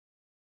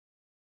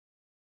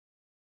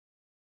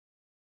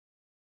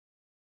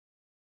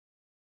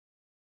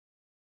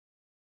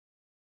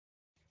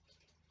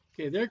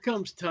Okay, there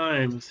comes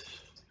times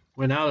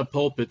when out of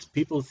pulpits,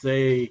 people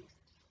say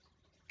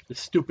the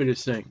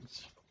stupidest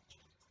things.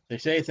 They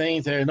say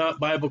things that are not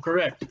Bible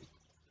correct.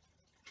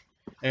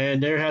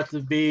 And there have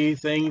to be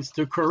things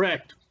to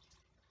correct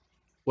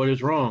what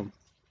is wrong.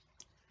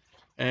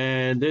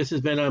 And this has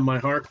been on my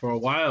heart for a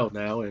while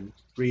now, and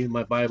reading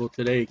my Bible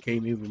today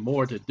came even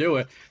more to do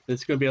it.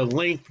 It's going to be a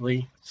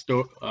lengthy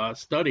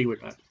study,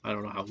 which I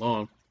don't know how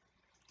long.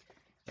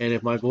 And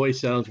if my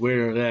voice sounds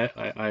weird or that,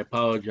 I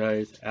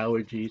apologize.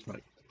 Allergies,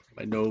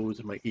 my nose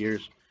and my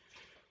ears.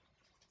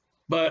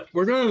 But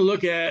we're going to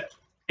look at,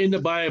 in the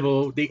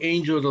Bible, the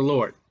angel of the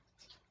Lord.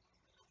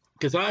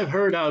 Because I've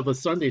heard out of a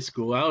Sunday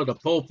school, out of the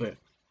pulpit,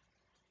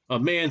 a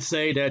man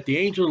say that the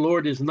angel of the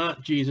Lord is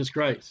not Jesus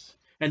Christ,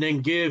 and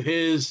then give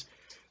his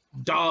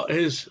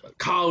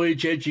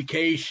college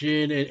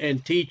education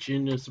and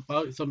teaching,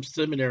 some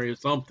seminary or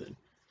something.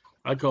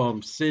 I call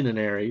them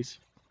seminaries.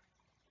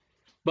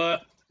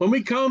 But when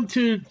we come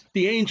to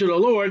the angel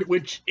of the Lord,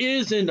 which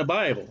is in the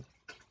Bible,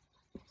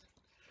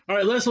 all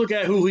right, let's look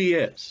at who he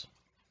is.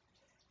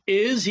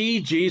 Is he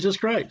Jesus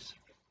Christ?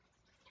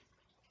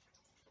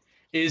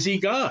 Is he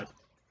God?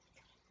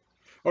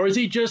 Or is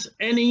he just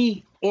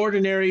any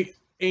ordinary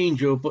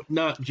angel, but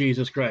not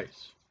Jesus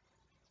Christ?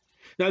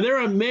 Now, there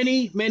are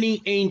many,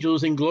 many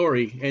angels in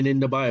glory and in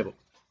the Bible.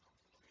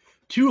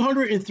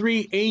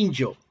 203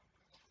 angel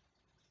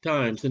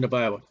times in the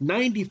Bible.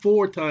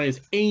 94 times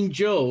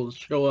angels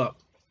show up,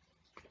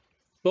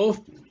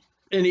 both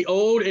in the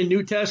Old and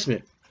New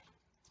Testament.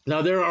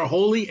 Now, there are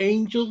holy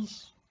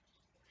angels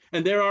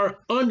and there are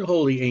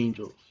unholy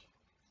angels.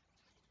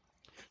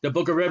 The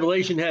book of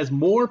Revelation has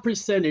more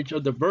percentage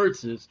of the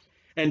verses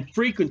and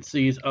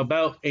frequencies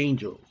about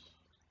angels.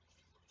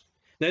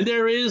 Then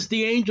there is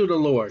the angel of the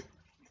Lord,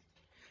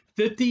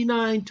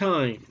 59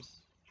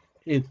 times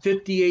in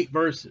 58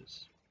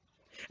 verses.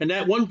 And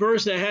that one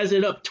verse that has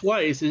it up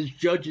twice is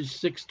Judges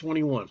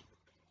 6:21.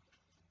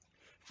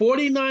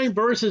 49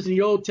 verses in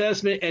the Old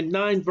Testament and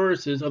 9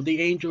 verses of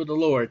the angel of the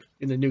Lord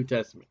in the New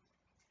Testament.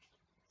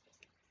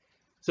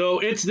 So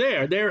it's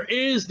there. There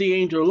is the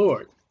angel of the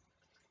Lord.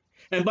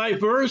 And by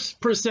verse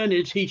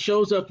percentage, he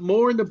shows up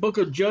more in the book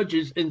of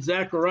Judges and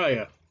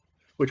Zechariah,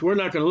 which we're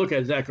not going to look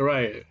at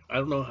Zechariah. I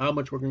don't know how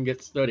much we're going to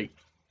get studied.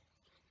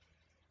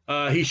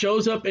 He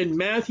shows up in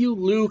Matthew,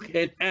 Luke,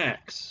 and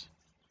Acts.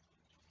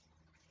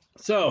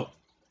 So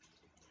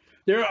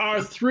there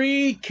are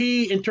 3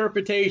 key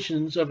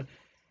interpretations that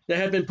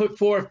have been put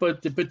forth,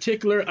 but the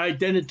particular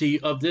identity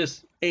of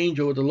this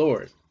angel of the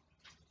Lord.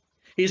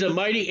 He's a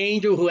mighty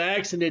angel who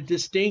acts in a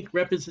distinct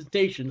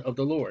representation of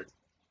the Lord.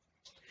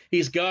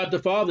 He's God the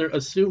Father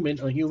assuming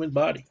a human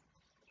body.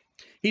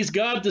 He's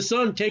God the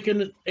Son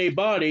taking a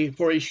body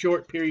for a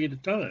short period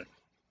of time.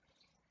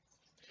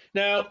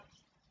 Now,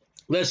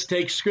 let's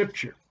take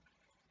Scripture.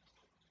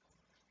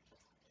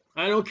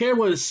 I don't care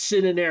what a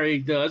seminary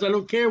does. I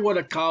don't care what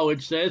a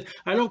college says.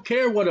 I don't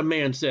care what a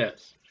man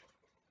says.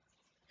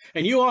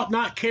 And you ought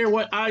not care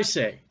what I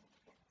say.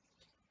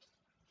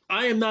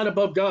 I am not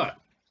above God.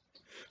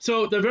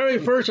 So the very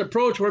first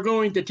approach we're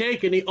going to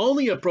take, and the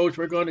only approach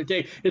we're going to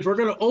take, is we're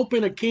going to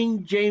open a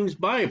King James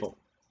Bible.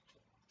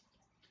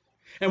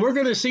 And we're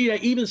going to see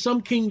that even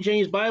some King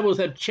James Bibles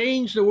have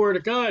changed the Word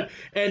of God,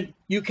 and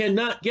you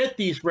cannot get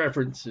these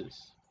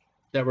references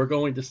that we're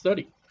going to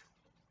study.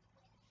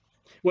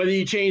 Whether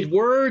you change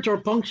words or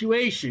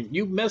punctuation,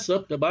 you mess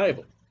up the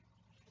Bible.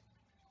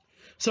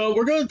 So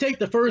we're going to take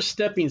the first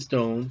stepping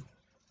stone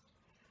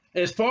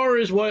as far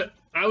as what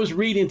I was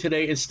reading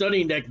today and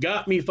studying that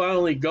got me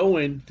finally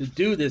going to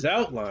do this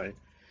outline.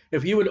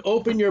 If you would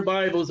open your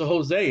Bibles to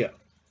Hosea.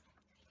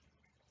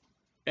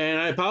 And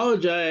I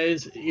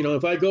apologize,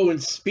 if I go in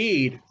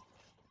speed.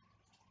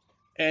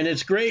 And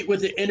it's great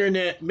with the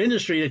internet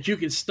ministry that you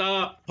can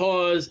stop,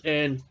 pause,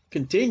 and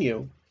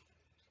continue.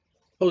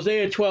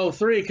 Hosea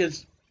 12:3,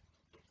 because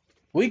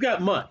we've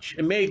got much.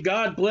 And may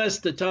God bless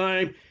the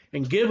time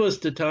and give us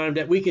the time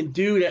that we can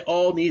do that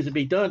all needs to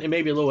be done, and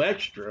maybe a little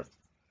extra.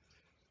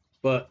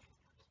 But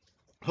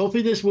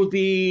hopefully this will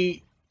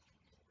be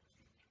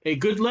a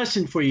good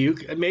lesson for you.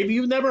 Maybe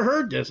you've never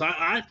heard this.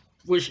 I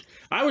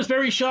was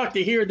very shocked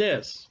to hear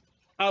this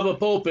out of a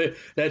pulpit,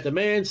 that the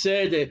man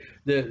said that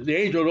the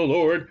angel of the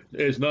Lord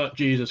is not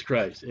Jesus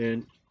Christ.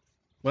 And,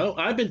 well,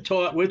 I've been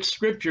taught with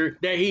Scripture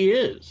that he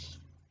is.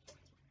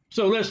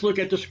 So let's look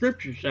at the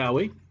Scripture, shall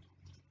we?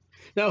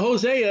 Now,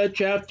 Hosea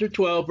chapter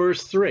 12,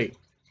 verse 3.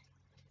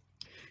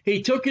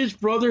 He took his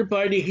brother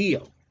by the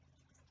heel.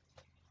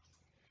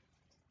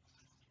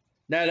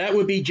 Now, that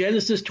would be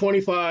Genesis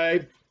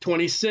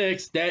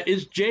 25:26. That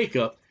is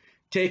Jacob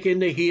taking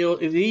the heel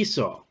of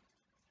Esau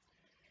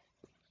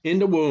in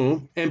the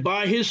womb. And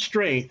by his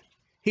strength,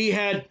 he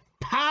had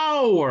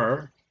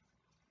power.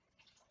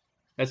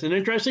 That's an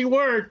interesting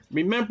word.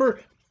 Remember,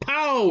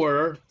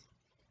 power.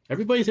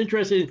 Everybody's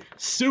interested in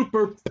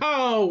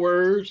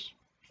superpowers,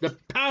 the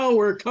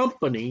power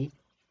company.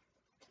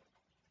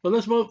 But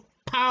let's move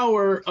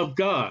power of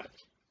God.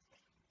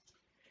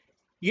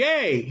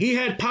 Yea, he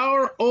had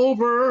power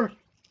over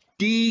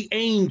the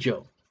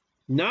angel,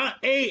 not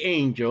a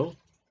angel,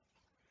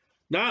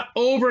 not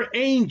over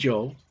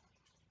angel,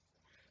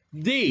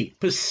 the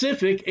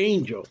Pacific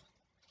angel,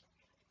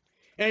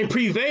 and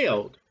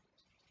prevailed,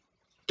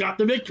 got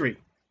the victory.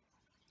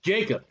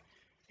 Jacob.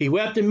 He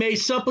wept and made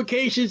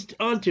supplications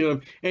unto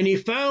him, and he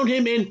found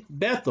him in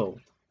Bethel.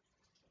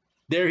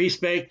 There he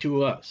spake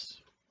to us.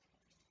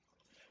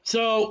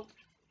 So,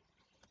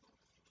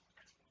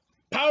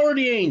 power of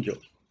the angel.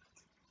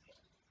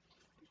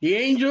 The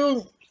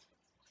angel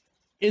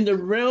in the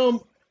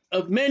realm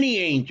of many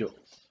angels.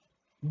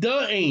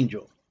 The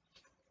angel.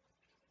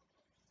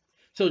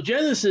 So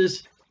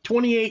Genesis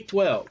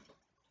 28:12.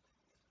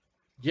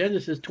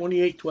 Genesis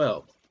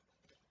 28:12.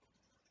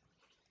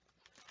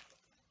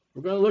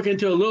 We're going to look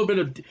into a little bit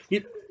of...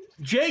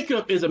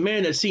 Jacob is a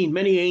man that's seen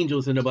many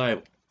angels in the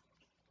Bible.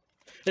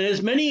 And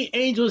as many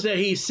angels that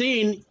he's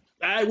seen,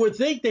 I would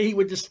think that he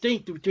would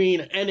distinguish between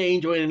an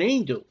angel and an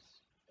angel.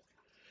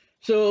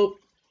 So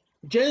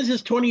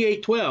Genesis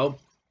 28:12.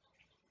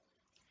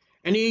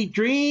 And he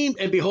dreamed,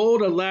 and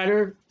behold, a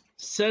ladder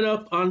set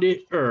up on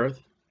the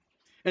earth,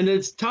 and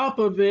the top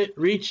of it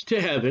reached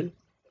to heaven.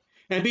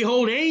 And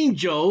behold,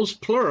 angels,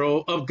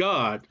 plural, of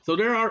God. So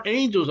there are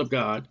angels of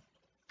God,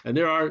 and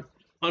there are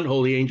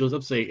unholy angels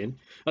of Satan,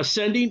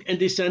 ascending and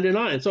descending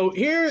on it. So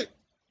here,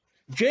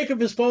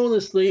 Jacob is falling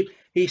asleep.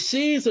 He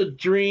sees a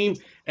dream,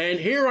 and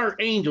here are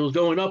angels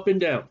going up and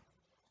down.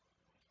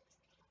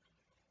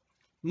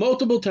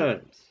 Multiple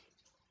times.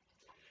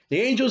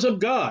 The angels of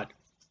God.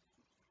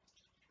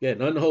 Yeah,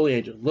 an unholy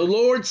angel. The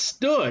Lord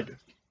stood.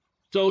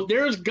 So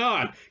there's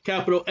God.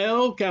 Capital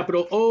L,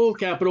 capital O,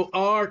 capital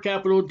R,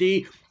 capital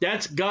D.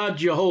 That's God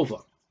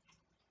Jehovah.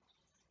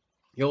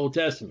 The Old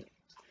Testament.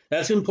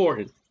 That's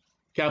important.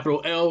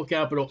 Capital L,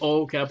 capital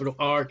O, capital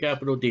R,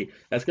 capital D.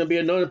 That's going to be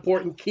another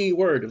important key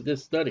word of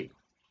this study.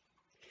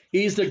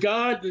 He's the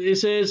God, it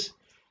says,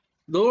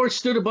 the Lord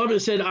stood above it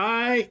and said,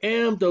 I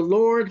am the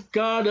Lord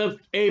God of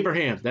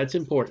Abraham. That's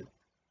important.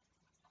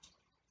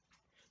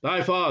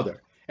 Thy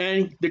father.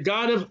 And the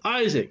God of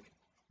Isaac.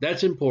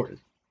 That's important.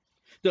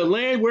 The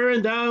land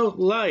wherein thou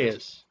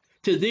liest,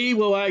 to thee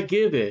will I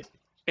give it,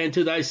 and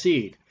to thy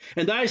seed.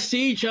 And thy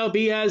seed shall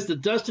be as the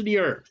dust of the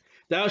earth.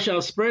 Thou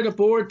shalt spread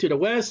abroad to the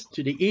west,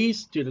 to the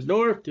east, to the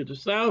north, to the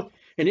south,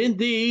 and in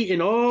thee,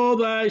 in all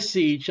thy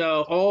seed,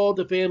 shall all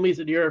the families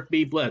of the earth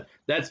be blessed.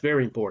 That's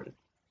very important.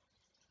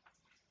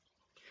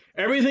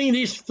 Everything in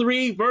these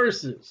three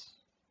verses,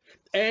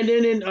 and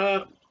then in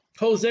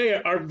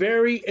Hosea, are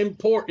very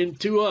important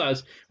to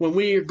us when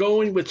we are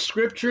going with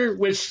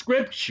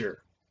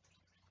Scripture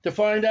to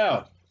find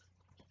out,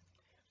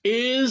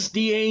 is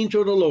the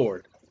angel of the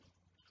Lord?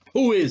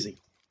 Who is he?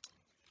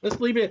 Let's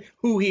leave it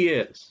who he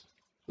is.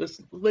 Let's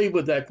leave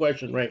with that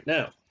question right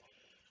now.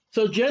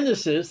 So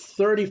Genesis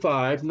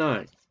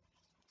 35:9.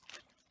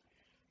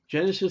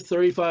 Genesis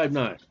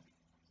 35:9.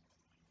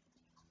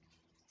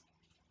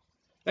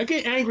 I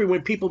get angry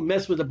when people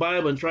mess with the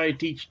Bible and try to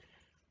teach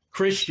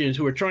Christians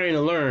who are trying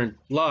to learn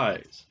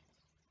lies.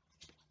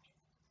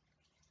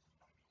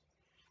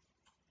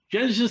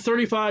 Genesis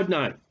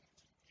 35:9.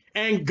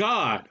 And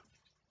God,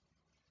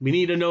 we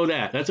need to know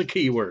that. That's a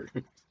key word.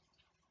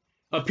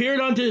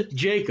 Appeared unto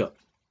Jacob.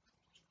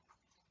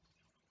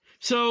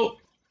 So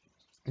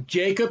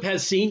Jacob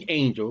has seen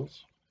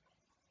angels.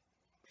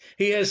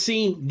 He has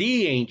seen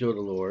the angel of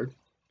the Lord.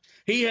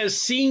 He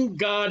has seen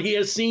God. He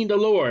has seen the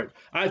Lord.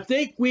 I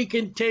think we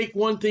can take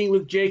one thing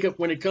with Jacob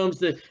when it comes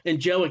to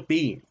angelic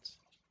beings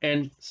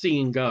and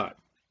seeing God.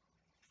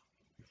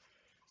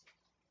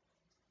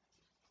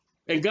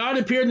 And God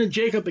appeared unto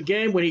Jacob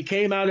again when he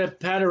came out of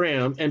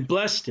Paddan and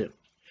blessed him.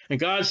 And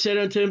God said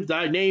unto him,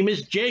 thy name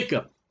is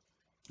Jacob.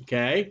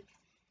 Okay?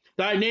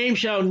 Thy name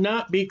shall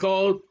not be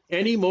called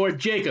any more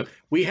Jacob.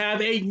 We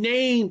have a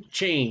name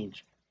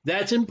change.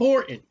 That's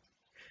important.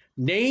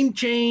 Name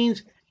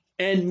change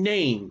and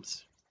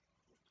names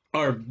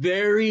are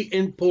very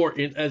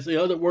important, as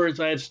the other words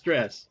I have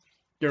stressed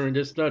during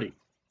this study.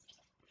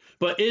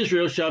 But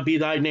Israel shall be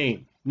thy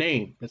name.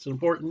 Name, that's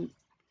important.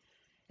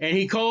 And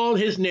he called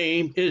his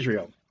name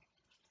Israel.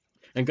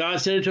 And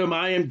God said to him,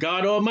 I am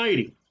God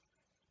Almighty.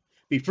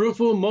 Be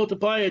fruitful,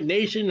 multiply a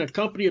nation, a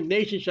company of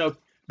nations shall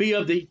be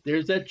of thee.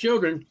 There's that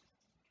children.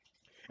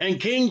 And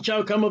kings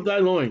shall come of thy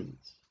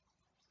loins.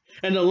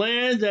 And the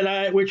land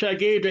which I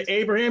gave to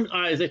Abraham,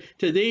 Isaac,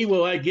 to thee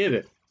will I give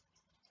it.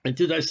 And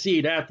to thy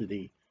seed after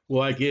thee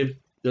will I give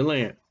the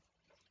land.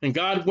 And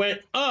God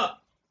went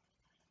up,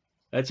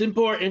 that's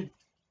important,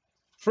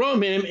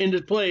 from him into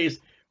the place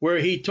where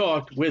he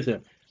talked with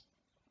him.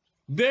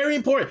 Very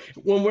important.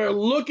 When we're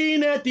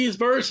looking at these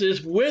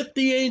verses with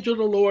the angel of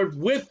the Lord,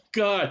 with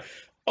God,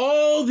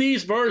 all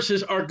these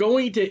verses are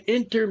going to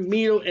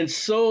intermingle and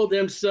sew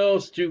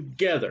themselves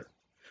together.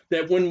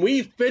 That when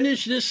we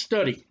finish this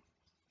study,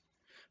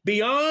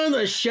 beyond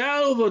a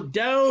shadow of a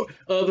doubt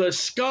of a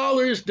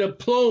scholar's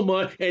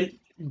diploma and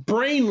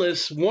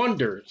brainless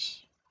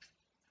wonders,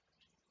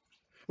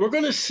 we're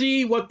going to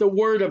see what the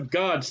Word of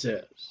God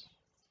says.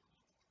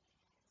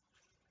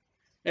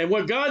 And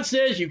what God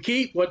says, you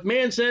keep. What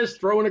man says,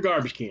 throw in a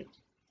garbage can.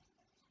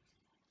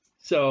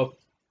 So,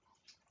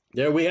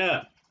 there we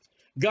have.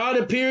 God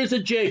appears to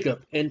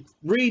Jacob and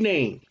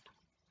renamed.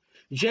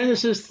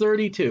 Genesis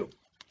 32.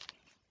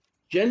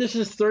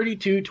 Genesis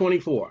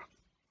 32:24.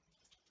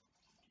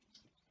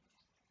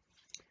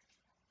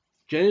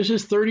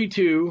 Genesis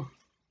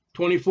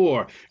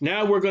 32:24.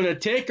 Now we're going to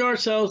take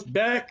ourselves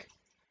back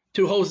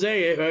to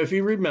Hosea, if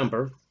you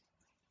remember.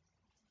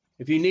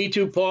 If you need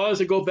to, pause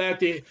and go back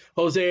to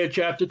Hosea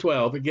chapter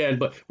 12 again.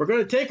 But we're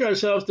going to take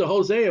ourselves to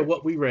Hosea,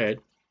 what we read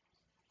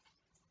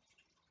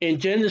in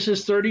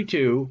Genesis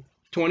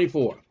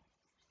 32:24.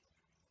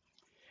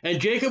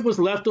 And Jacob was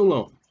left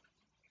alone.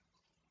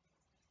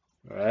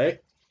 All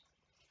right.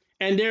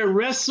 And there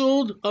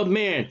wrestled a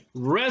man,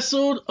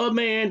 fighting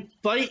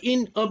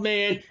a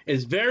man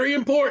is very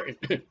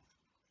important.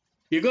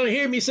 You're going to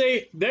hear me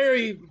say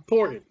very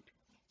important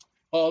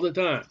all the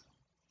time.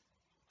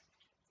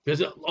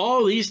 Because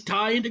all these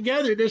tying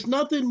together. There's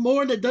nothing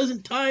more that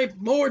doesn't tie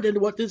more than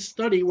what this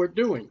study we're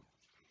doing.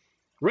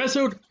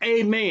 Wrestled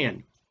a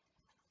man.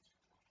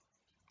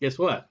 Guess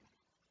what?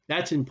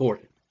 That's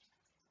important.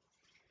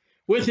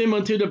 With him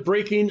unto the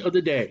breaking of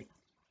the day.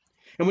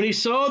 And when he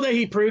saw that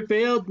he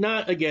prevailed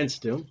not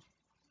against him,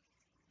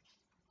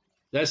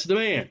 that's the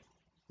man.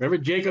 Remember,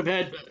 Jacob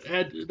had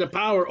the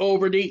power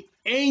over the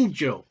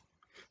angel.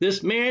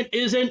 This man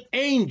is an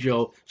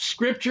angel,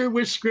 scripture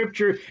with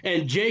scripture,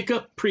 and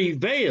Jacob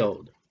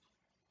prevailed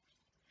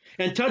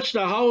and touched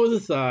the hollow of the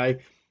thigh,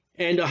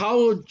 and the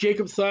hollow of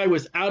Jacob's thigh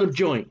was out of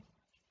joint,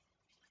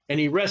 and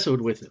he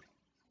wrestled with him.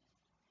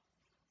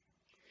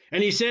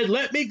 And he said,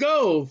 let me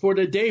go, for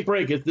the day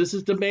breaketh. This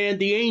is the man,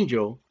 the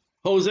angel,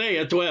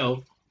 Hosea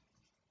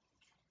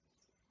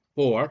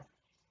 12:4,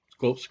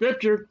 quote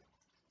scripture.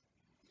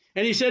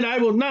 And he said, I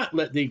will not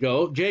let thee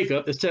go,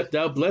 Jacob, except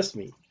thou bless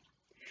me.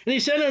 And he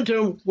said unto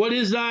him, what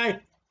is thy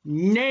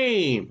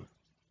name?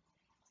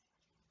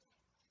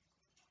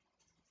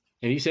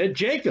 And he said,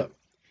 Jacob.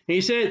 And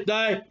he said,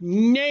 thy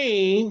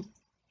name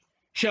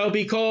shall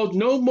be called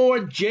no more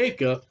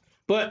Jacob,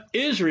 but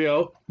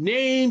Israel.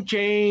 Name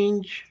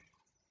change.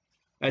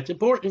 That's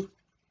important.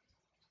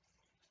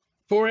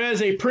 For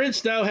as a prince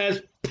thou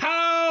hast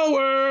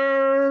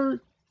power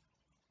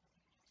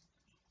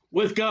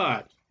with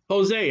God.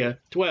 Hosea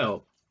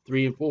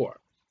 12:3-4.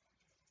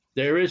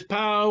 There is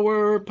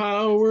power,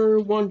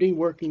 wondering,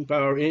 working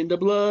power in the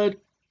blood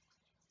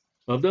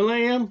of the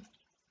Lamb.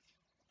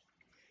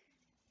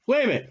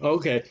 Wait a minute.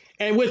 Okay.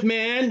 And with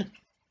man,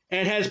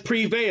 and has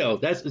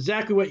prevailed. That's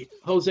exactly what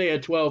Hosea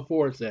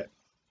 12:4 said.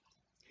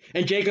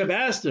 And Jacob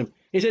asked him,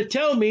 he said,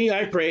 tell me,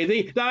 I pray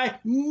thee, thy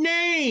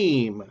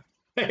name.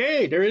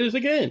 Hey, there it is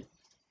again.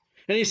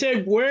 And he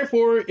said,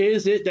 wherefore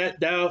is it that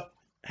thou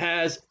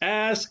hast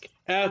asked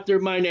after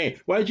my name?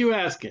 Why did you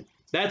ask it?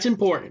 That's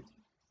important.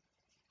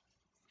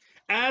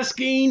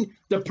 Asking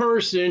the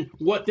person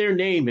what their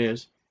name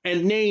is,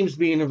 and names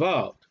being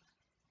involved.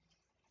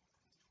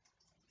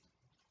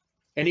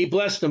 And he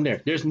blessed them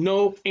there. There's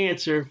no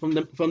answer from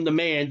the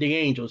man, the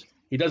angels.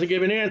 He doesn't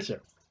give an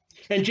answer.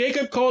 And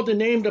Jacob called the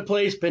name of the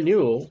place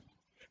Peniel,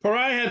 for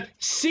I have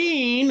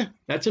seen,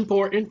 that's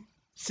important,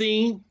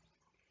 seen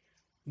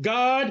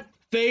God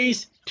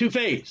face to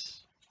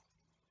face.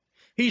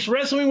 He's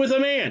wrestling with a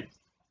man.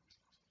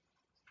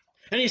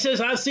 And he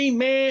says, I've seen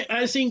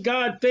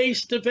God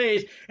face to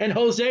face. And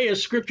Hosea,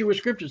 scripture with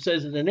scripture,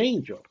 says it's an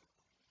angel.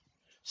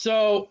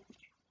 So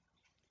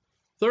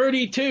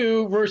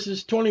 32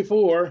 verses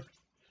 24,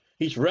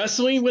 he's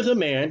wrestling with a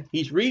man.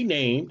 He's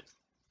renamed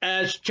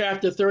as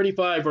chapter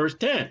 35 verse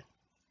 10.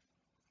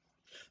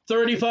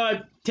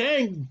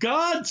 35:10,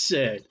 God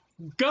said,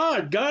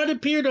 God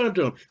appeared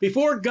unto him.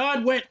 Before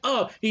God went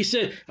up, he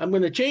said, I'm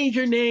going to change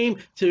your name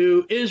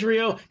to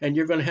Israel, and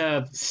you're going to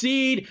have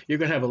seed, you're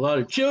going to have a lot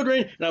of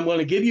children, and I'm going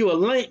to give you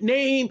a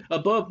name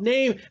above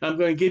name, I'm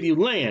going to give you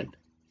land.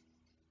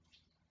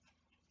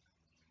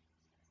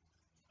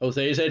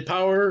 Hosea said,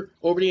 power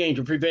over the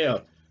angel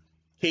prevailed.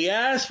 He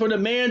asked for the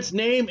man's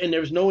name, and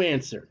there was no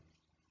answer.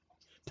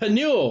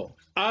 Peniel,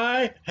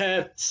 I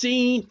have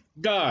seen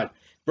God.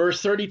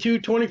 Verse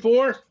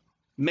 32:24,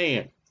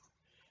 man.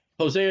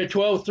 Hosea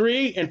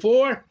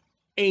 12:3-4,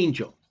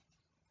 angel.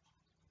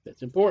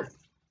 That's important.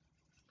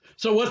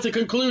 So what's the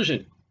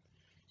conclusion?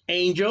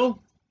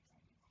 Angel,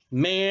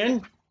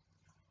 man,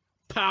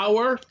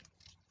 power,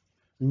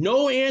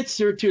 no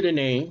answer to the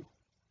name,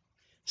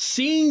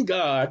 seen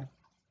God.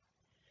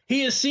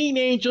 He has seen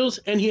angels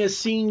and he has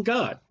seen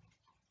God.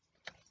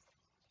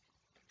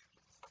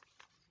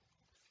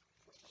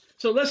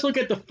 So let's look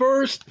at the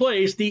first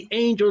place the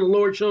angel of the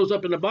Lord shows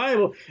up in the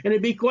Bible, and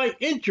it'd be quite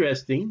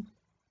interesting.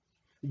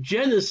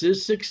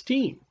 Genesis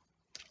 16.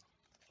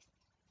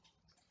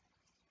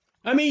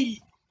 I mean,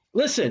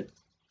 listen,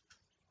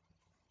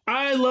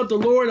 I love the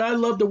Lord. I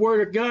love the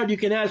Word of God. You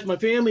can ask my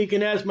family. You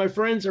can ask my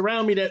friends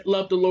around me that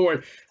love the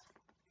Lord.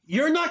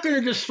 You're not going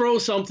to just throw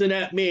something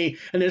at me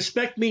and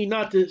expect me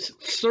not to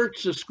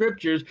search the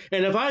scriptures.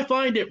 And if I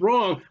find it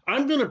wrong,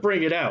 I'm going to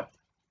bring it out.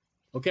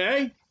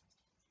 Okay?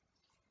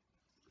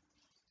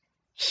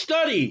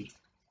 Study.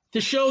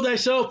 to show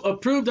thyself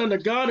approved unto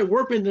God, and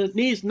workman that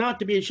needs not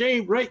to be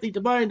ashamed, rightly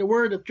dividing the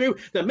word of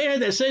truth. The man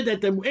that said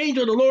that the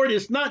angel of the Lord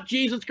is not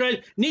Jesus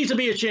Christ needs to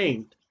be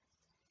ashamed.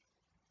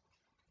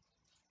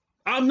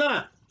 I'm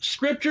not.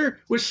 Scripture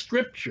with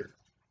Scripture.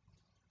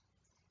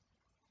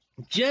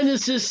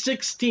 Genesis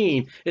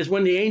 16 is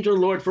when the angel of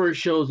the Lord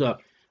first shows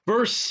up.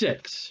 Verse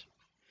 6.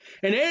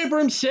 And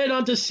Abram said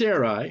unto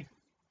Sarai,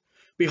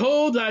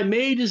 behold, thy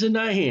maid is in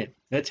thy hand.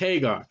 That's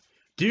Hagar.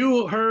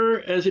 Do her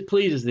as it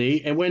pleases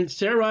thee. And when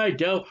Sarai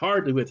dealt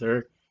hardly with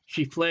her,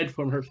 she fled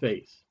from her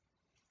face.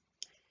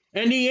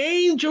 And the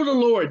angel of the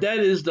Lord, that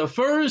is the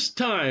first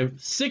time,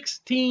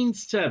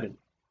 16:7.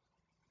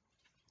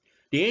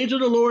 The angel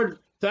of the Lord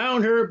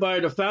found her by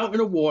the fountain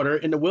of water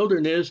in the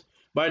wilderness,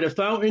 by the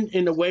fountain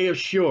in the way of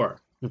Shur.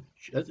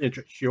 That's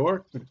interesting.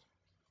 Shur?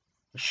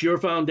 A sure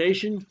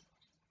foundation.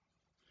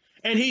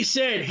 And he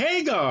said,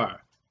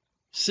 Hagar,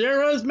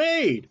 Sarah's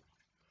maid,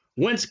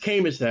 whence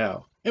camest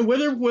thou? And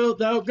whither wilt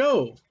thou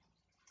go?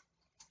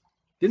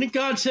 Didn't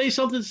God say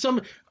something?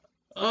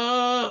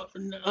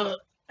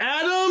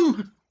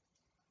 Adam,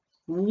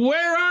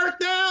 where art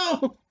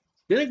thou?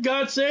 Didn't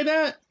God say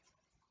that?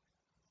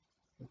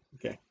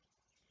 Okay.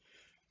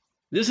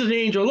 This is the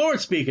angel Lord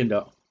speaking,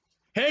 though.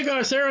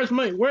 Hagar, Sarah's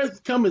maid, where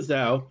comest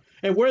thou?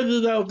 And whither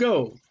do thou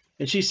go?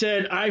 And she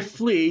said, I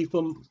flee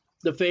from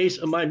the face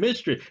of my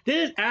mistress.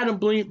 Didn't Adam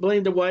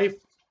blame the wife?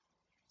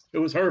 It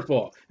was her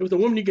fault. It was the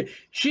woman.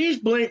 She's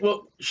blamed.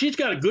 Well, she's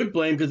got a good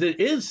blame because it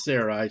is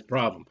Sarai's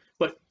problem,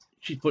 but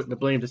she's putting the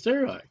blame to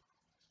Sarai.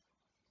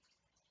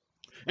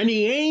 And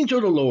the angel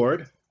of the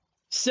Lord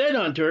said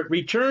unto her,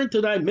 return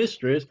to thy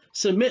mistress,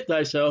 submit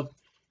thyself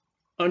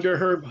under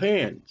her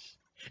hands.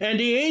 And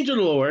the angel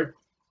of the Lord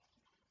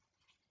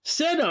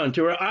said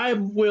unto her, I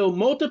will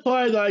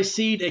multiply thy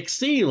seed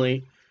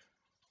exceedingly.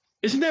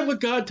 Isn't that what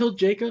God told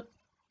Jacob?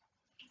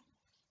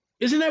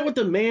 Isn't that what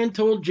the man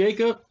told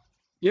Jacob?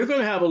 You're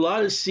going to have a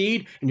lot of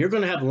seed and you're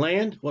going to have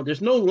land. Well,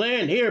 there's no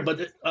land here,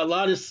 but a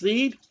lot of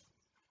seed.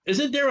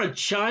 Isn't there a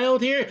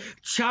child here?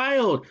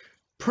 Child,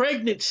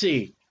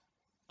 pregnancy,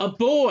 a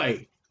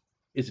boy.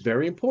 It's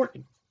very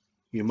important.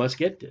 You must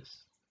get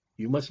this.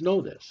 You must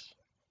know this.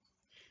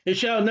 It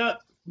shall not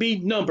be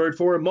numbered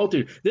for a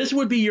multitude. This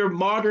would be your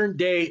modern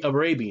day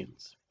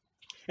Arabians.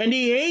 And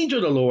the angel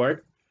of the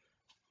Lord,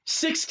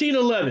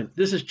 16:11.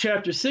 This is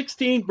chapter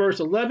 16,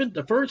 verse 11,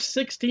 the first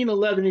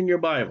 16:11 in your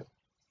Bible.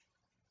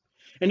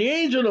 And the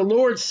angel of the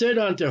Lord said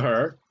unto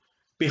her,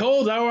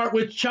 behold, thou art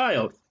with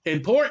child.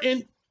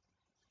 Important,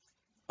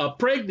 a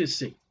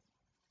pregnancy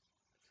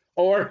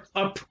or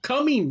a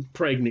coming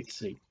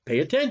pregnancy. Pay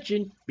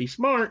attention, be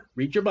smart,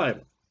 read your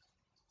Bible.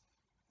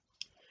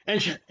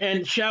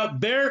 And shalt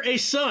bear a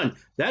son.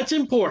 That's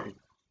important.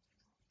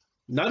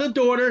 Not a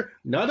daughter,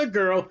 not a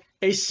girl,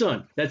 a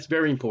son. That's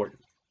very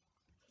important.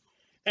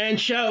 And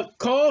shalt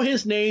call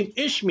his name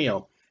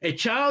Ishmael, a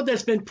child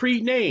that's been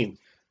pre-named.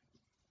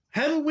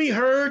 Haven't we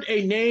heard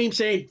a name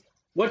saying,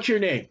 what's your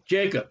name?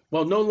 Jacob.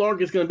 Well, no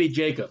longer it's going to be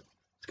Jacob.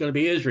 It's going to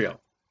be Israel.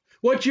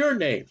 What's your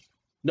name?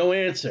 No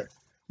answer.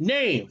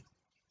 Name.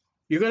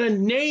 You're going to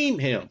name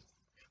him.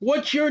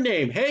 What's your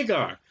name?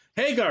 Hagar.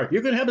 Hagar,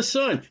 you're going to have a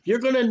son. You're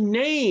going to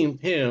name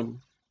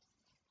him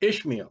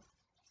Ishmael.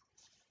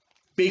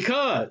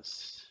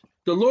 Because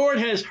the Lord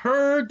has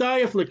heard thy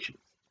affliction.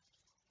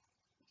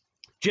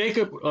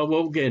 Jacob,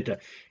 we'll get into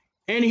that.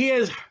 And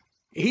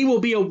he will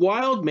be a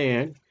wild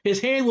man.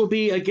 His hand will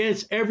be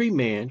against every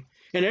man,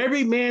 and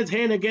every man's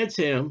hand against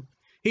him.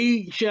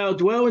 He shall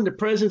dwell in the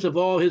presence of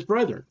all his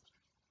brethren.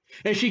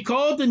 And she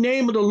called the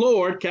name of the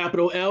Lord,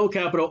 capital L,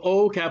 capital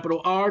O,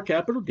 capital R,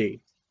 capital D,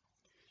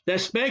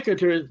 that spake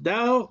unto her,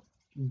 thou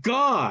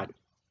God.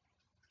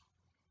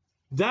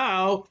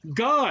 Thou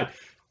God.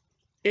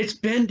 It's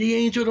been the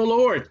angel of the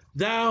Lord.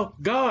 Thou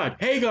God.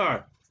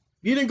 Hagar,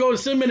 you didn't go to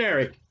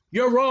seminary.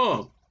 You're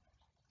wrong.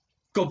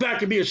 Go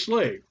back and be a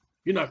slave.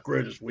 You're not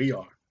great as we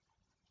are.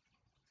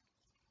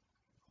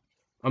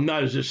 I'm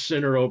not as this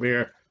sinner over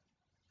here.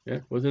 Yeah,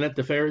 wasn't that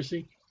the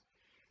Pharisee?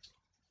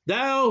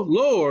 Thou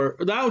Lord,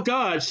 thou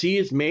God,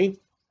 seest me.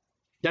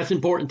 That's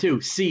important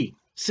too. See.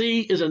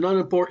 See is an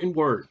unimportant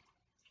word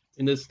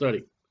in this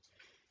study.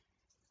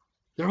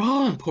 They're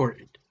all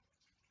important.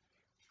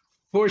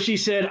 For she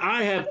said,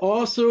 I have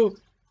also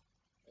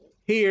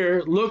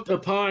here looked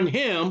upon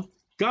him,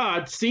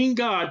 God, seen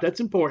God, that's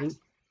important,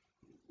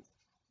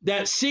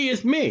 that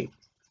seeth me.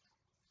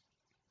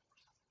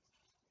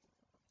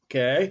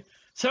 Okay,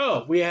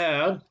 so we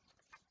have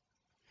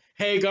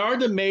Hagar,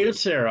 the maid of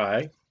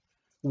Sarai,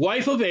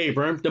 wife of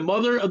Abram, the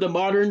mother of the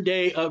modern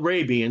day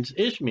Arabians,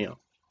 Ishmael.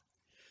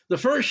 The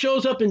first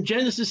shows up in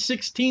Genesis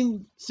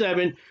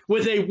 16:7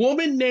 with a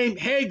woman named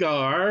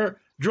Hagar,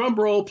 drum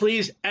roll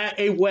please, at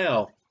a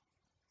well.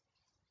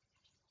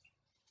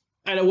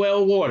 At a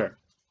well of water.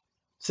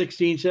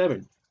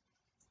 16:7.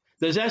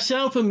 Does that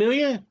sound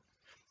familiar?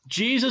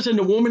 Jesus and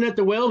the woman at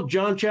the well,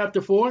 John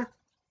chapter 4.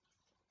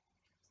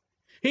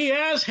 He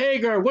asked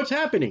Hagar, what's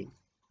happening?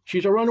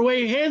 She's a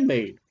runaway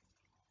handmaid.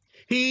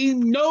 He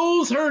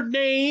knows her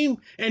name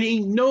and he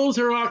knows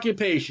her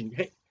occupation.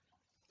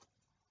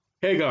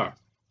 Hagar,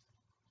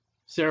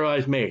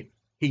 Sarai's maid.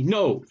 He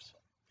knows.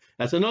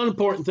 That's another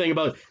important thing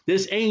about it.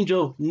 This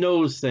angel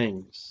knows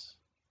things.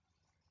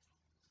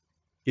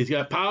 He's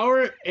got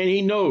power and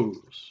he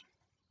knows.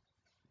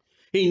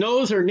 He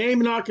knows her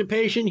name and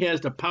occupation. He has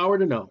the power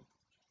to know.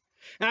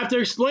 After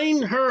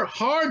explaining her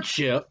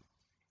hardship,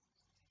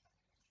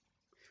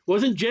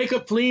 wasn't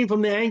Jacob fleeing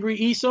from the angry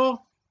Esau?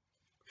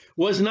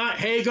 Was not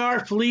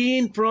Hagar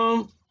fleeing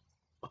from,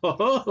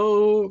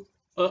 You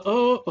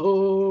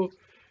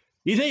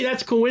think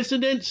that's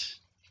coincidence?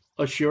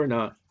 Oh, sure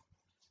not.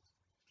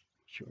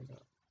 Sure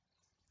not.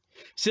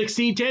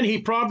 16:10, he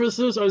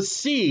promises a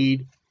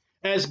seed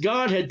as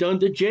God had done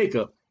to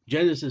Jacob.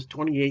 Genesis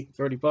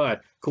 28:35.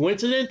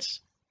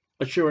 Coincidence?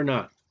 Oh, sure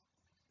not.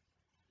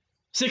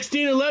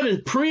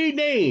 16:11,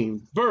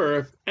 pre-named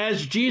birth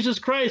as Jesus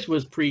Christ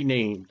was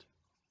pre-named.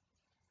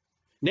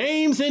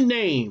 Names and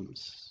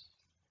names.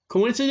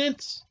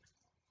 Coincidence?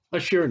 Oh,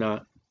 sure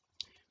not.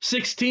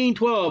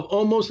 16:12,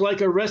 almost like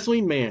a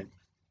wrestling man.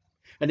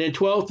 And then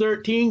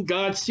 12:13,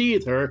 God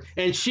seeth her,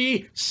 and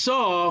she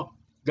saw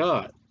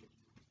God.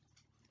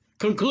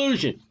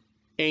 Conclusion,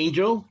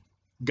 angel,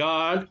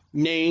 God,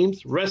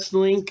 names,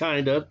 wrestling,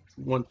 kind of,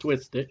 one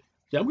twist it.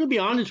 So I'm going to be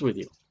honest with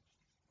you.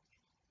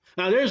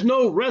 Now, there's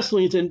no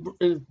wrestlings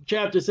in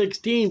chapter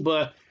 16,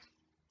 but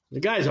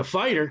the guy's a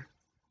fighter.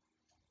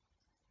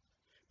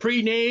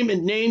 Pre-name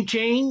and name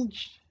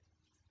change,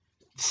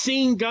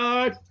 seen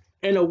God,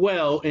 and a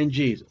well in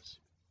Jesus.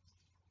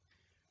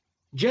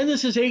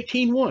 Genesis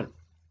 18:1.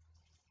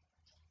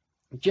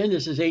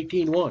 Genesis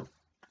 18:1.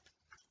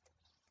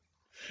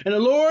 And the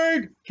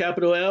Lord,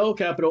 capital L,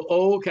 capital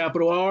O,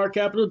 capital R,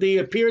 capital D,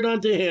 appeared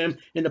unto him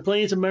in the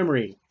plains of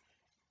Mamre.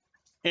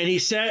 And he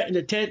sat in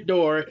the tent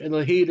door in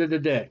the heat of the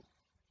day.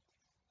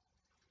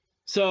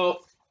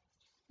 So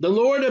the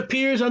Lord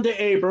appears unto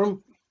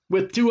Abram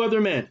with two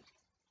other men.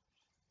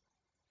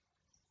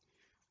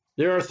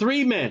 There are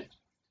three men.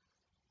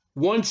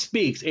 One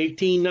speaks,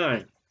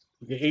 18:9.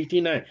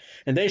 18:9.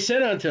 And they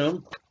said unto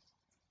him,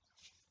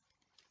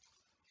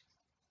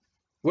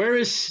 where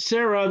is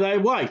Sarah thy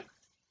wife?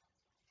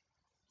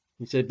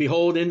 He said,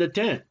 behold, in the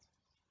tent.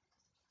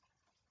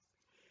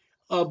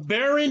 A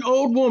barren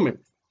old woman.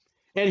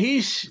 And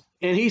he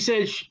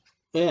said,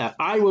 yeah,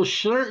 I will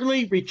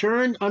certainly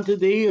return unto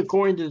thee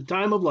according to the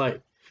time of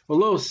life. For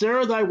lo,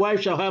 Sarah thy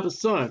wife shall have a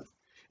son.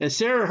 And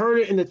Sarah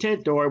heard it in the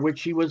tent door, which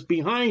she was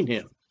behind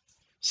him.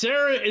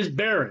 Sarah is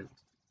barren.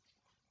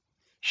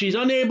 She's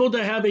unable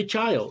to have a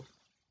child.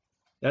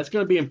 That's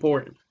going to be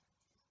important.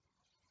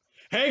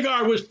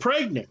 Hagar was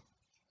pregnant.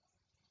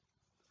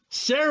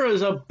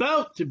 Sarah's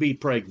about to be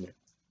pregnant.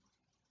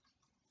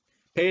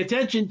 Pay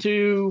attention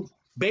to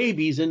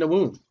babies in the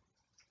womb.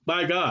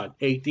 By God,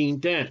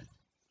 18:10.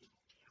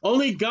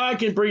 Only God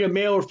can bring a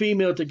male or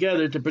female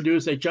together to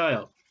produce a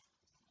child.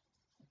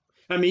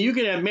 I mean, you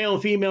can have male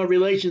and female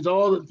relations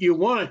all that you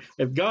want.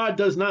 If God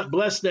does not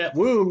bless that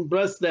womb,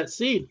 bless that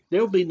seed, there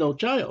will be no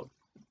child.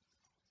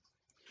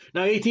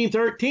 Now,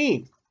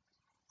 18:13.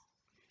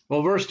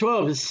 Well, verse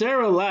 12 is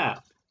Sarah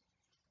laughed.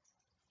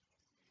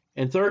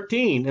 And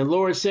 13, and the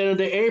Lord said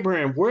unto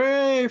Abraham,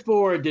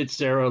 wherefore did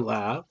Sarah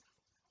laugh?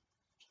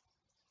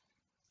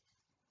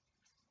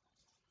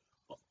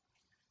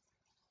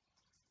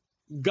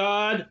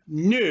 God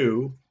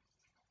knew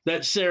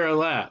that Sarah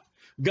laughed.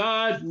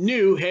 God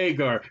knew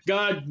Hagar.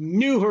 God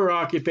knew her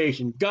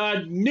occupation.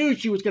 God knew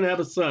she was going to have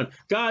a son.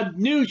 God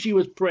knew she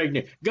was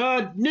pregnant.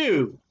 God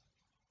knew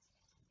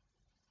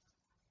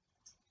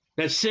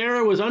that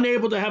Sarah was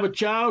unable to have a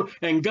child,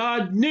 and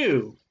God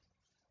knew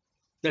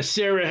that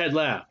Sarah had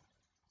laughed,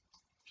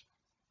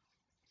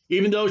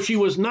 even though she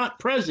was not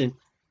present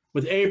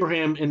with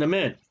Abraham and the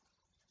men.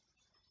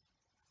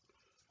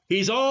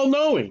 He's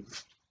all-knowing,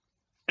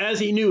 as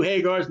he knew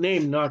Hagar's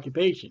name and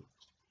occupation.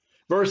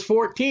 Verse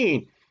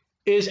 14,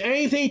 is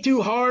anything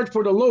too hard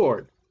for the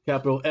Lord?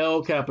 Capital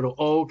L, capital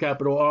O,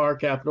 capital R,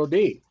 capital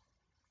D.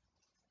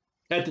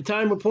 At the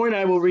time appointed,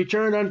 I will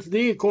return unto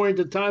thee according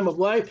to the time of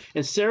life,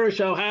 and Sarah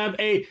shall have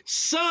a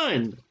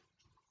son.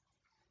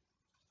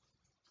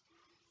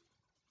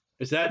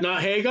 Is that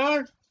not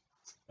Hagar?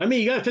 I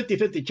mean, you got a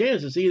 50-50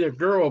 chance it's either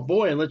girl or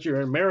boy, unless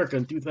you're in America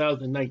in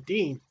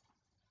 2019.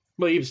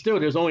 But even still,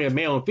 there's only a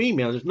male and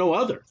female. There's no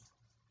other.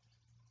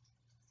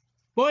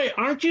 Boy,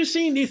 aren't you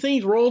seeing these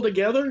things roll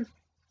together?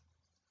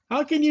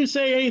 How can you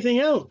say anything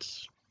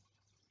else?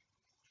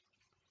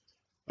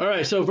 All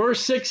right, so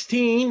verse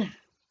 16,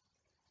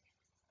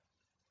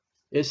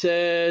 it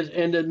says,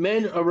 and the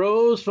men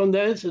arose from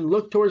thence and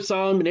looked toward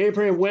Sodom, and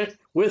Abraham went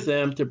with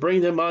them to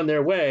bring them on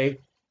their way.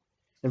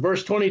 In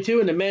verse 22,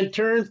 and the men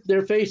turned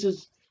their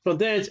faces from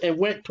thence and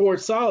went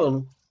toward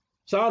Sodom,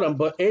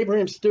 but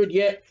Abraham stood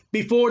yet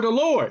before the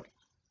Lord.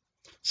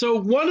 So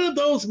one of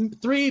those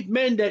three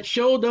men that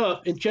showed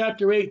up in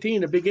chapter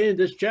 18, the beginning of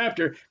this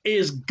chapter,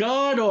 is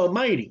God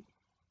Almighty.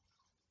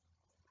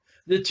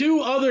 The two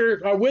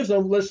others are with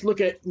him. Let's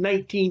look at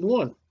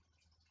 19:1.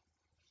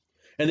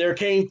 And there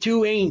came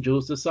two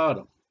angels to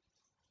Sodom.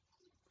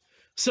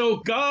 So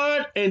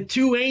God and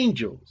two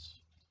angels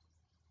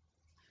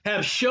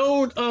have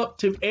shown up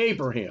to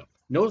Abraham.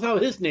 Notice how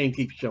his name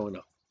keeps showing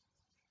up.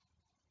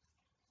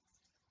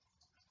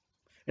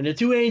 And the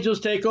two angels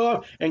take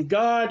off, and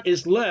God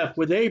is left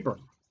with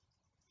Abram.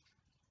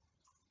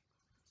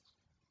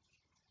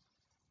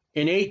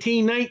 In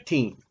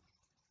 18:19,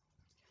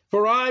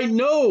 for I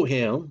know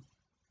him,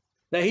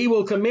 that he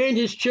will command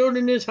his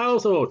children in his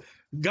household.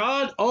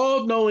 God,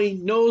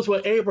 all-knowing, knows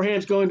what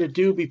Abraham's going to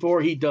do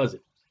before he does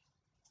it.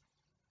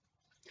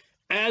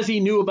 As he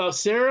knew about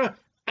Sarah,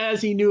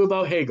 as he knew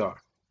about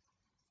Hagar.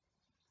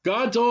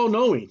 God's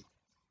all-knowing.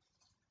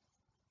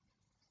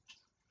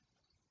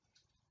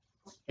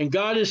 And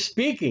God is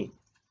speaking.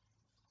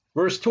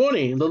 Verse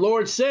 20, and the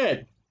Lord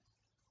said,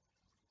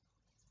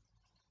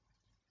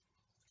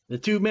 the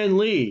two men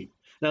leave.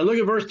 Now look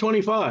at verse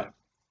 25.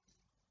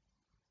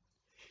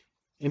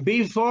 And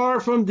be far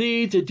from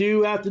thee to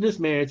do after this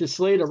manner, to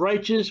slay the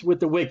righteous with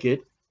the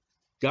wicked.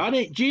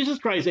 Jesus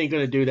Christ ain't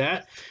going to do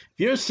that. If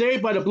you're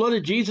saved by the blood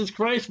of Jesus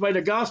Christ, by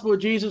the gospel of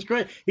Jesus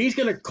Christ, he's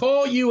going to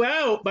call you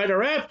out by the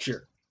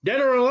rapture, dead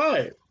or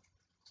alive.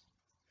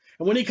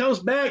 And when he comes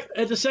back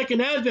at the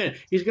second advent,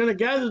 he's going to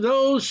gather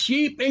those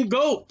sheep and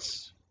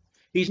goats.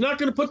 He's not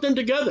going to put them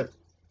together.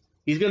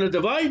 He's going to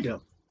divide them.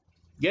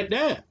 Get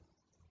that?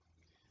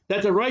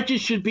 That the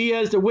righteous should be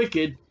as the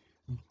wicked,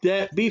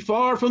 that be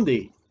far from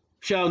thee.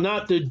 Shall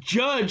not the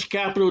judge,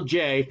 capital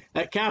J,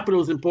 that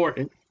capital is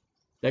important,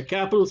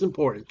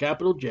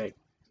 capital J,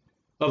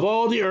 of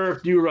all the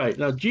earth do right.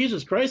 Now,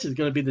 Jesus Christ is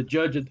going to be the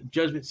judge at the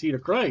judgment seat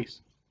of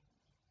Christ.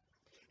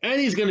 And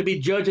he's going to be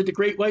judge at the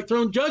great white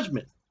throne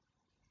judgment.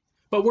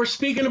 But we're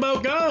speaking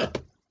about God.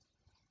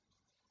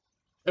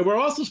 And we're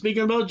also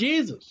speaking about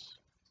Jesus.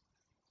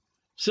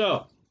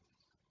 So,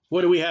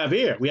 what do we have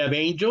here? We have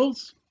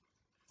angels.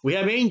 We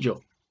have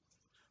angel.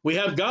 We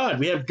have God.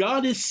 We have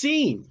God is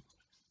seen.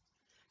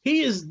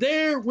 He is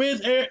there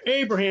with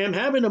Abraham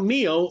having a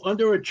meal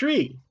under a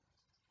tree.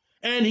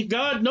 And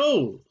God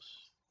knows.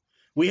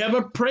 We have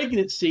a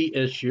pregnancy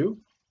issue.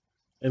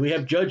 And we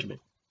have judgment.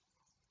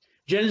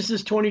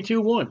 Genesis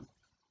 22:1.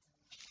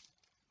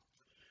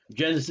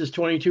 Genesis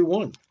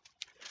 22:1.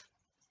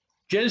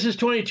 Genesis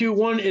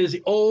 22:1 is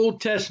the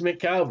Old Testament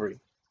Calvary.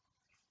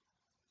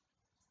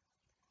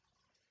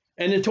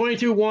 And in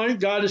 22:1,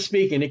 God is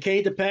speaking. It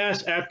came to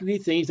pass after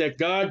these things that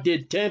God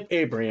did tempt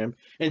Abraham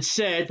and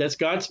said, that's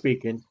God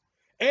speaking,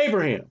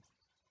 Abraham.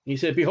 He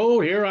said,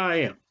 behold, here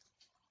I am.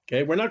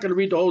 Okay, we're not going to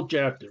read the whole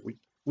chapter.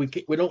 We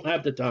don't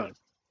have the time.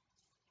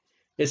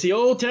 It's the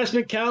Old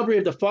Testament Calvary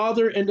of the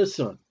Father and the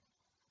Son.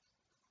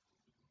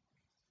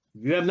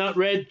 If you have not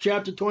read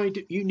chapter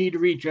 22, you need to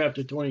read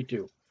chapter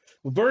 22.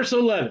 Verse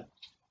 11.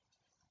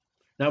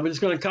 Now we're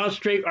just going to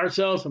concentrate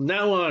ourselves from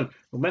now on,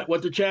 no matter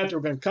what the chapter,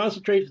 we're going to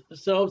concentrate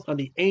ourselves on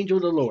the angel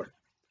of the Lord.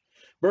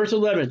 Verse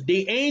 11,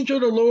 the angel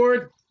of the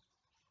Lord,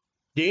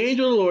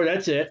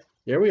 that's it,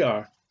 there we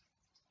are,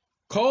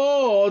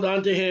 called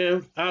unto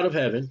him out of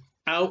heaven,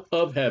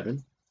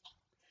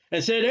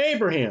 and said,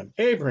 Abraham,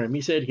 Abraham.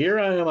 He said, here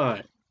I am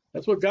I.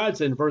 That's what God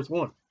said in verse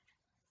 1.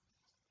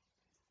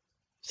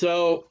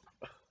 So,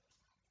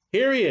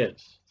 here he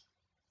is.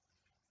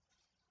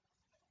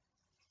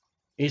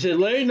 He said,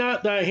 lay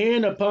not thy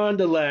hand upon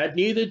the lad,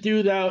 neither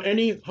do thou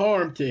any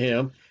harm to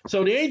him.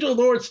 So the angel of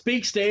the Lord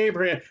speaks to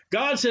Abraham.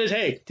 God says,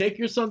 hey, take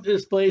your son to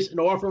this place and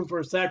offer him for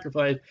a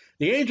sacrifice.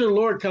 The angel of the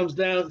Lord comes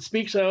down,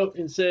 speaks out,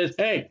 and says,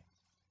 hey,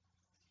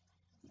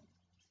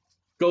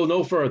 go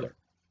no further.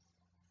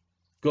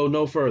 Go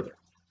no further.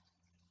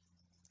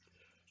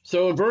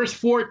 So in verse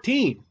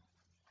 14,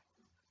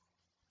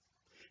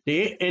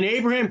 and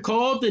Abraham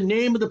called the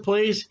name of the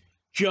place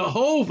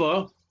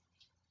Jehovah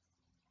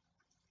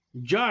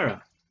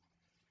Jireh.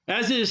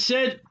 As it is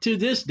said to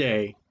this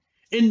day,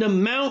 in the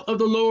mount of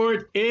the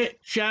Lord it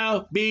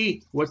shall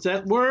be, what's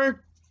that word?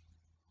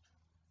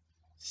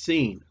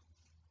 Seen.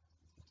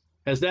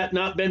 Has that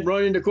not been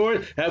run into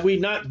court? Have we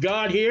not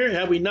God here?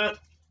 Have we not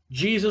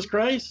Jesus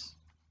Christ?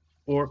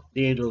 Or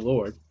the angel of the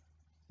Lord?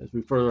 As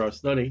we further our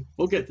study,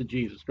 we'll get to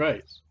Jesus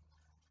Christ.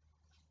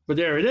 But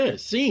there it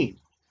is, seen.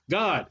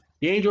 God,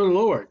 the angel of the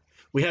Lord.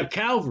 We have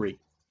Calvary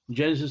in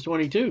Genesis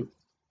 22.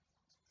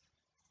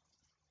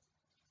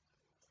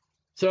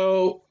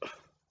 So,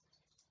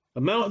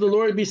 the mount of the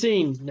Lord be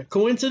seen.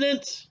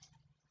 Coincidence?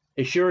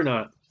 It's sure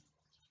not.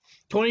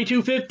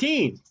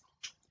 22:15.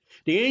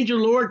 The angel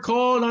of the Lord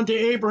called unto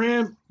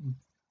Abraham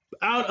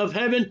out of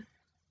heaven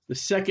the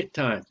second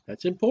time.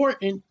 That's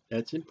important.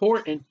 That's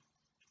important.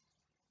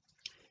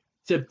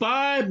 Said,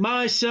 by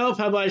myself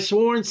have I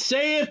sworn,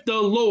 saith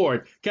the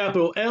Lord.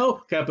 Capital L,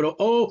 capital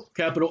O,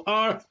 capital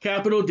R,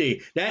 capital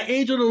D. That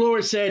angel of the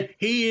Lord said,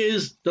 he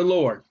is the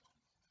Lord.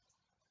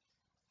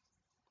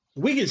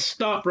 We can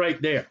stop right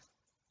there.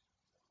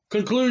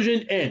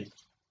 Conclusion, end.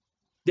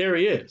 There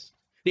he is.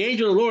 The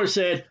angel of the Lord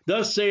said,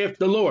 thus saith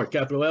the Lord,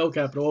 capital L,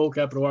 capital O,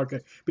 capital R,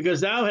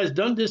 because thou hast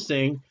done this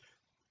thing,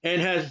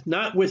 and hast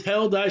not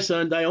withheld thy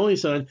son, thy only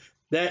son,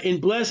 that in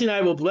blessing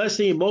I will bless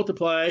thee and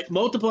multiply,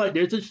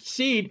 there's a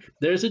seed,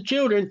 there's the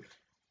children,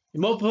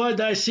 and multiply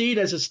thy seed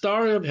as a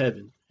star of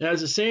heaven, and as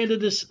the sand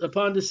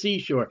upon the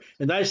seashore,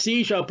 and thy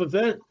seed shall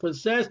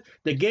possess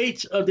the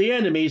gates of the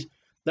enemies.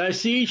 Thy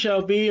seed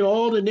shall be in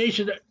all the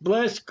nations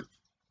blessed.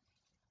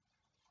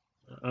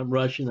 I'm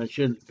rushing, I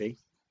shouldn't be.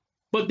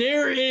 But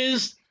there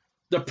is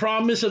the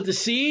promise of the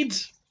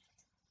seeds,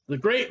 the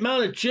great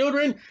amount of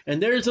children,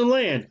 and there's the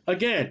land.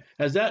 Again,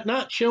 has that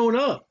not shown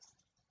up?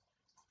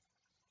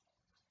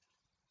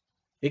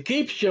 It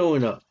keeps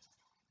showing up.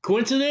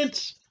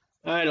 Coincidence?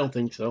 I don't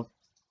think so.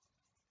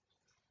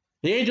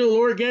 The angel of the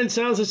Lord again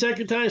sounds the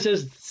second time,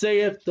 says,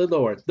 saith the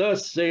Lord.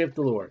 Thus saith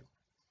the Lord.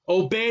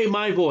 Obey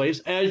my voice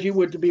as you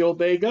would to be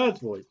obey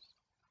God's voice.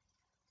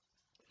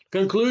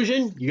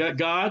 Conclusion, you got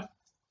God,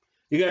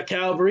 you got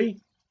Calvary,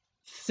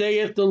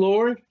 saith the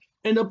Lord,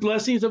 and the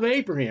blessings of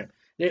Abraham.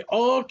 They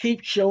all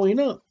keep showing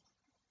up.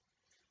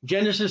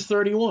 Genesis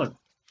 31.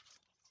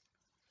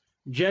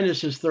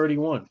 Genesis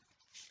 31.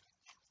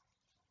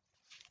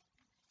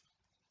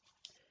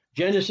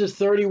 Genesis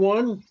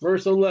 31,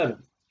 verse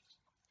 11.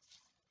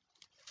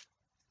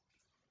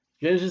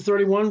 Genesis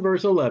 31,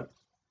 verse 11.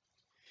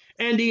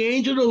 And the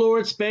angel of the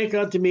Lord spake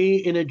unto me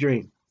in a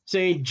dream,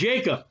 saying,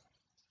 Jacob.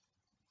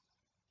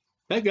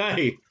 That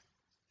guy,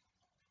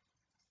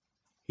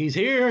 he's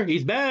here,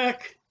 he's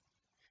back.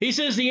 He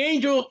says, the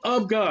angel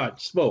of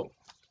God spoke.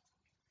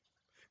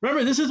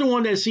 Remember, this is the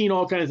one that's seen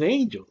all kinds of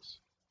angels.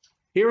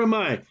 Here am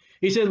I.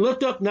 He said,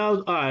 lift up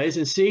now eyes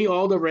and see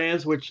all the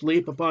rams which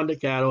leap upon the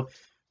cattle,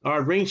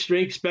 are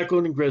ring-streaked,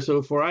 speckled, and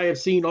gristled, for I have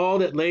seen all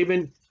that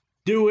Laban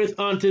doeth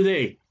unto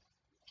thee.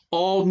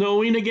 All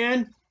knowing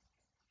again?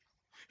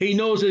 He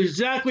knows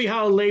exactly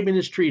how Laban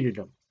has treated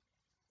him.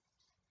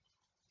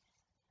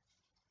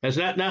 Has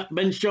that not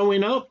been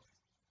showing up?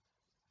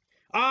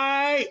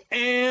 I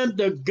am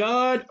the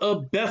God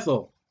of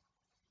Bethel,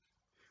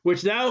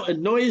 which thou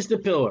anointest the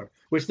pillar,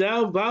 which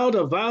thou vowed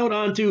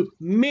unto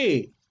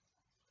me.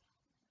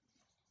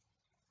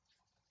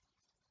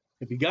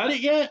 Have you got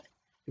it yet?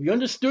 Have you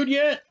understood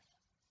yet?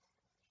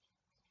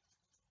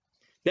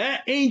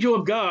 That angel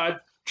of God,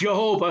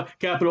 Jehovah,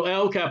 capital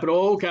L, capital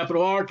O,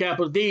 capital R,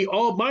 capital D,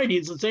 Almighty,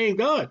 is the same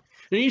God.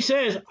 And he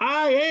says,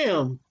 I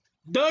am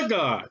the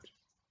God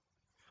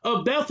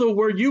of Bethel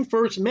where you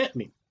first met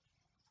me.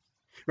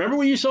 Remember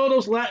when you saw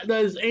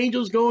those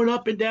angels going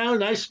up and down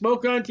and I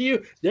spoke unto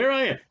you? There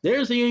I am.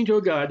 There's the angel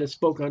of God that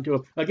spoke unto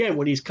him. Again,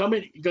 when he's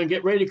coming, he's going to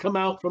get ready to come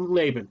out from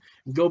Laban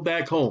and go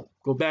back home,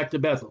 go back to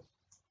Bethel.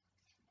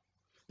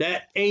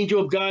 That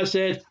angel of God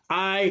said,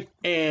 I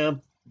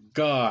am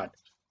God.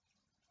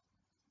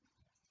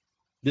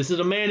 This is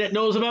a man that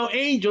knows about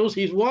angels.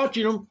 He's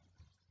watching them.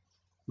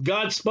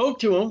 God spoke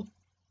to him.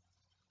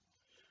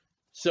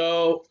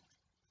 So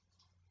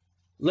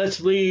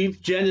let's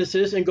leave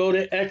Genesis and go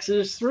to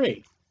Exodus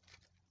 3.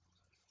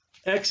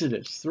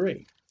 Exodus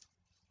 3.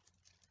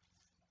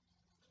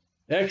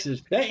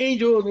 Exodus. That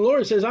angel of the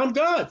Lord says, I'm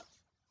God.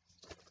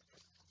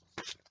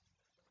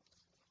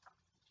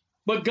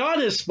 But God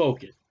has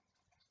spoken.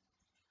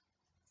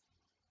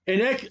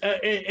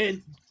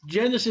 In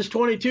Genesis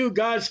 22,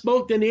 God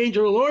spoke, then the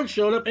angel of the Lord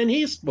showed up and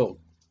he spoke.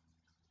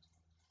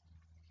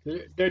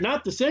 They're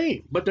not the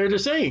same, but they're the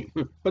same.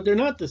 But they're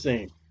not the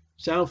same.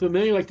 Sound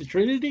familiar like the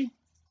Trinity?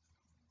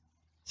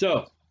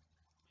 So,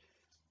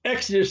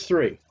 Exodus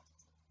 3,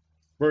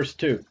 verse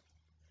 2.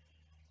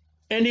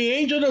 And the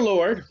angel of the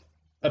Lord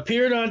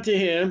appeared unto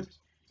him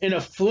in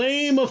a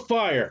flame of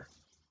fire.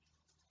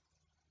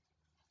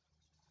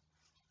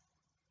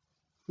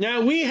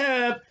 Now we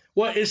have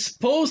what is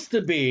supposed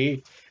to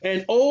be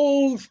an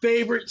old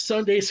favorite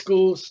Sunday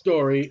school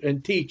story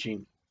and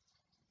teaching.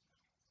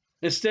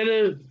 Instead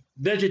of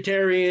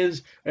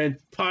vegetarians and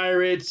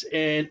pirates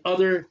and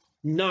other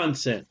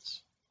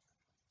nonsense,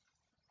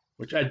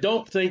 which I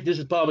don't think this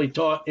is probably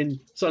taught in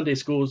Sunday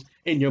schools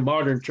in your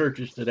modern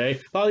churches today.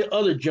 Probably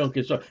other junk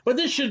is taught. But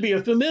this should be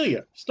a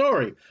familiar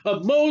story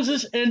of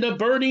Moses and the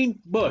burning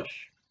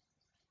bush.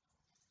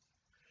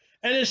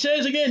 And it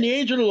says again, the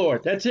angel of the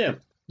Lord, that's him.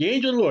 The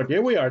angel of the Lord,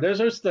 here we are,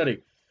 there's our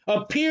study,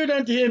 appeared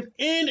unto him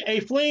in a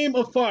flame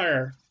of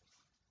fire.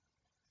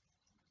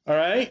 All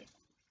right?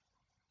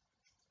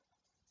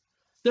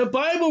 The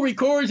Bible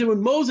records that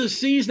when Moses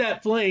sees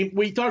that flame,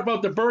 we talk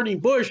about the burning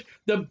bush,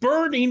 the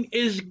burning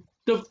is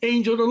the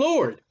angel of the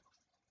Lord.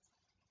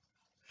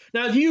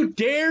 Now, do you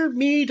dare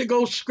me to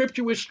go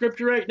scripture with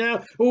scripture right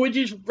now? Or would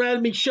you rather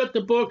me shut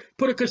the book,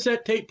 put a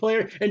cassette tape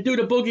player, and do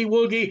the boogie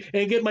woogie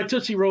and get my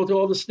Tootsie Roll to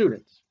all the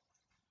students?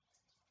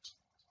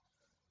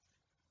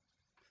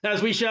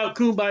 As we shout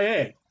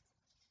kumbaya.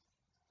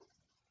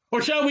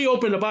 Or shall we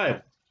open the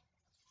Bible?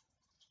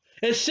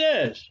 It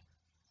says,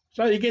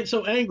 sorry, you get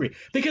so angry.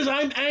 Because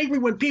I'm angry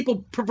when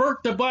people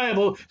pervert the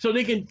Bible so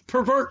they can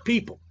pervert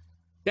people.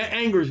 That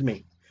angers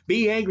me.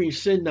 Be angry and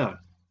sin not.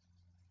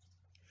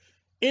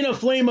 In a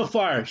flame of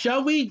fire.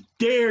 Shall we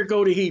dare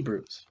go to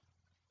Hebrews?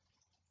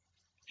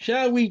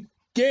 Shall we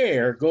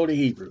dare go to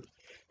Hebrews?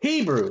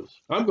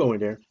 Hebrews, I'm going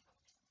there.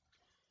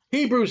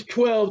 Hebrews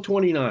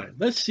 12:29.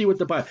 Let's see what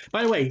the Bible.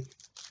 By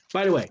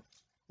the way,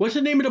 what's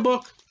the name of the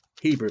book?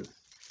 Hebrews.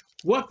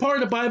 What part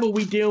of the Bible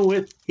we deal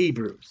with?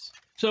 Hebrews.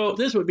 So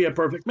this would be a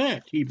perfect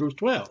match. Hebrews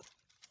 12.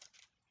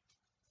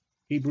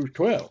 Hebrews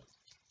 12.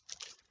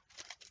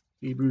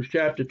 Hebrews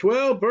chapter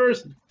 12,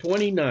 verse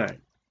 29.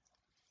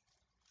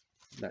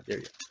 Not there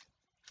yet.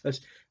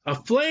 That's a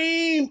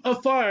flame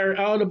of fire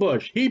out of the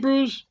bush.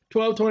 Hebrews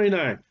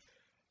 12:29.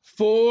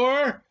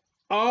 For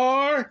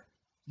our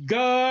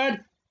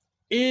God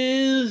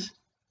is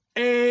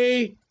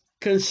a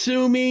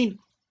consuming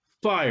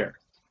fire.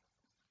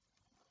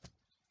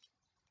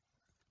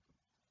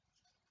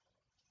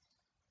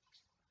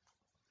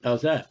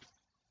 How's that?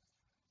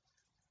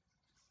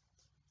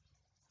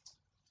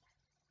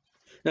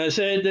 Now it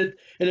said that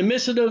in the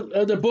midst of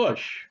the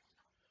bush.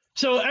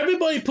 So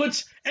everybody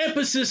puts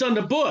emphasis on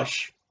the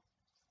bush.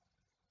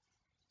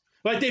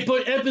 Like they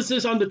put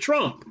emphasis on the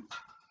Trump.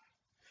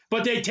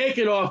 But they take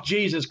it off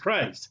Jesus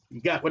Christ. You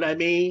got what I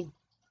mean?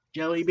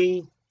 Jelly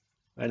bean?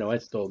 I know I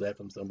stole that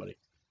from somebody.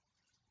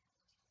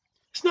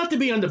 It's not to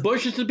be on the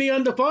bush, it's to be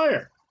on the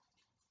fire.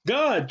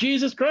 God,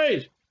 Jesus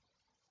Christ.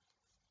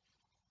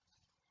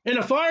 And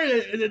a fire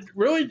that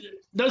really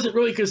doesn't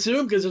really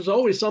consume because there's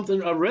always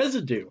something, a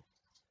residue.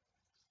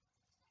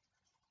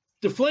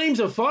 The flames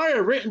of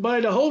fire written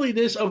by the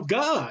holiness of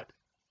God.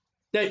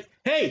 That,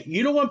 hey,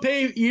 you don't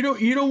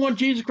want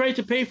Jesus Christ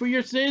to pay for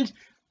your sins?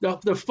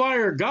 The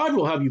fire, God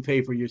will have you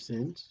pay for your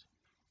sins.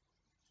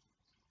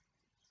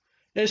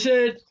 It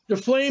said, the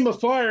flame of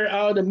fire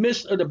out of the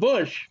midst of the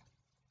bush.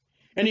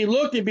 And he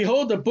looked, and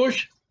behold, the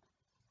bush.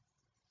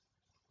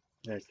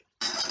 It's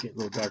getting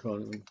a little dark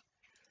on it.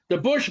 The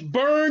bush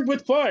burned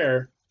with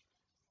fire,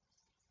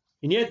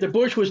 and yet the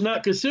bush was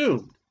not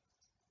consumed.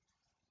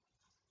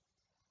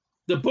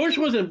 The bush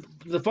wasn't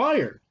the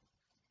fire.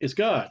 It's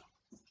God.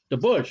 The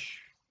bush.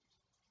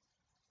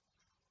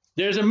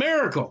 There's a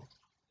miracle.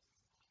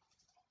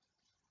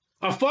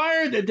 A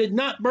fire that did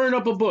not burn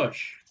up a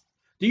bush.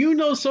 Do you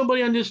know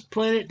somebody on this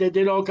planet that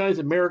did all kinds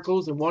of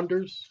miracles and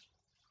wonders?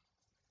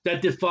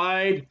 That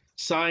defied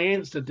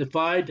science, that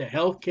defied the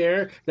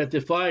healthcare, that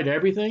defied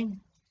everything?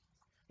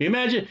 You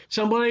imagine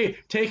somebody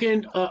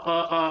taking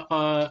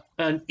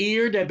an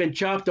ear that had been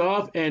chopped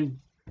off and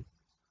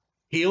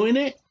healing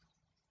it?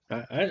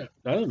 I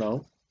don't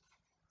know.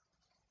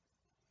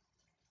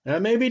 Now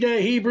maybe the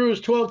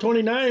Hebrews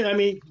 12:29, I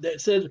mean, that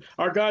says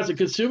our God's a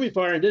consuming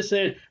fire, and this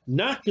said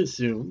not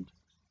consumed.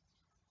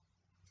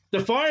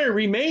 The fire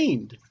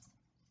remained.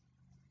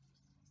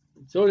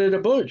 So did the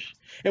bush.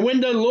 And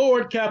when the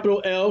Lord,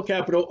 capital L,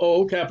 capital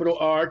O, capital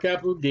R,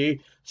 capital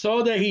D,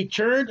 saw that he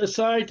turned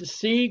aside to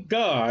see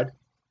God,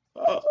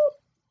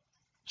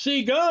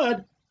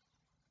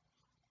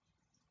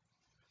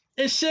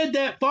 it said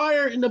that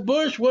fire in the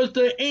bush was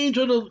the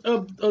angel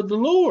of the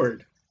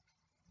Lord.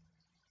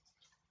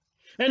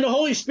 And the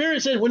Holy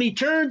Spirit said when he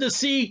turned to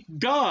see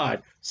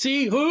God,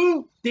 see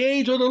who? The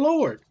angel of the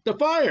Lord, the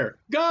fire,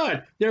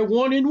 God. They're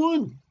one in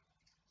one.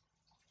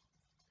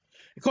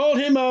 He called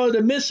him out of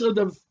the midst of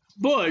the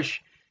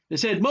bush and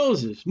said,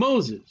 Moses,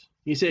 Moses.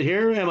 He said,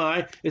 here am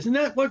I. Isn't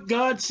that what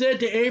God said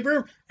to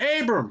Abram?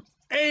 Abram,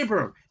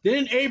 Abram.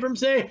 Didn't Abram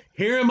say,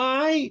 here am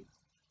I?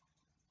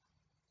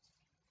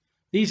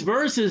 These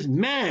verses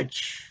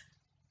match.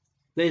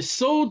 They're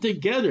sold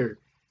together.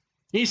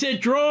 He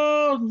said,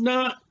 draw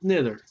not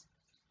thither,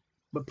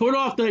 but put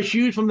off thy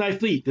shoes from thy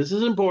feet. This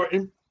is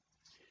important.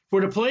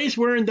 For the place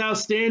wherein thou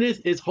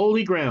standest is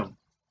holy ground.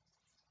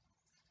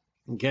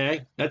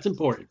 Okay, that's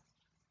important.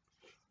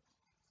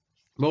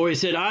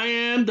 Moses said, I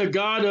am the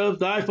God of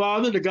thy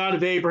father, the God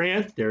of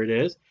Abraham. There it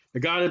is.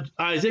 The God of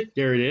Isaac.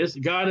 There it is.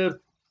 The God of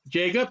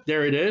Jacob.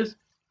 There it is.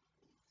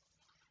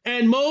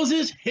 And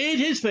Moses hid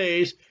his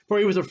face, for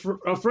he was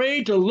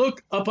afraid to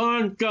look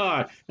upon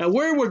God. Now,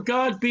 where would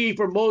God be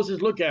for Moses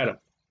to look at him?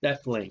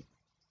 That flame.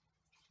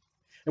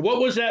 And what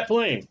was that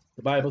flame?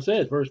 The Bible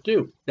says, verse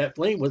 2, that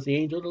flame was the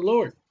angel of the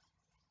Lord.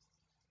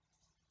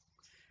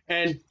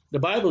 And the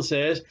Bible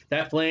says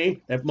that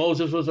flame, that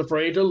Moses was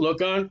afraid to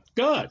look on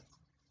God.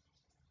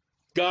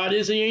 God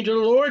is the angel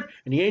of the Lord,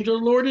 and the angel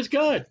of the Lord is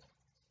God.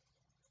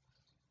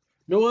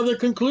 No other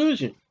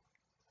conclusion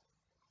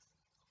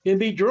can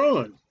be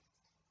drawn.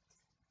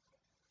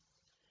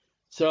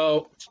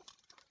 So,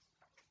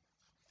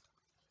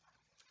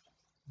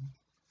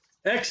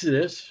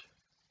 Exodus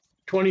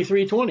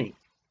 23:20.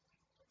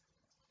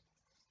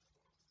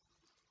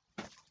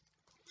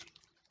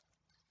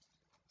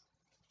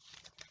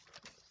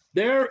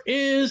 There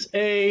is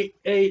a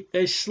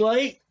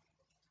slight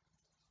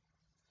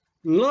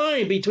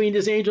line between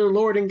this angel of the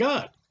Lord and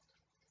God.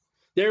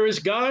 There is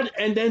God,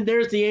 and then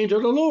there's the angel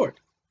of the Lord.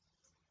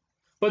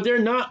 But they're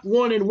not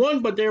one in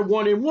one, but they're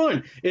one in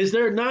one. Is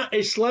there not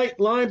a slight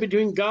line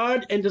between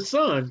God and the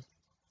Son?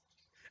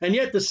 And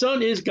yet the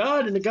Son is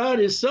God and the God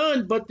is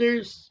Son, but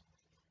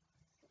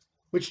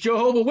which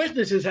Jehovah's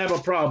Witnesses have a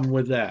problem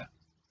with that.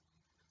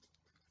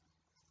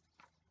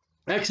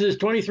 Exodus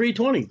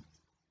 23:20.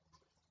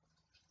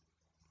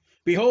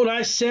 Behold,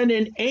 I send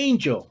an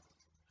angel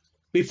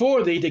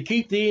before thee to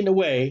keep thee in the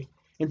way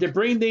and to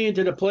bring thee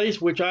into the place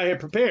which I have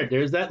prepared.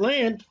 There's that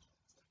land.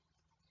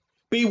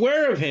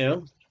 Beware of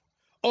him.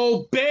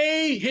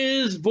 Obey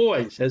his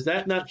voice. Has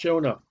that not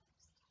shown up?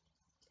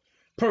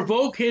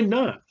 Provoke him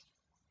not,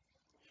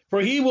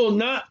 for he will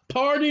not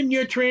pardon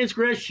your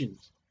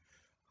transgressions.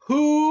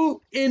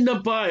 Who in the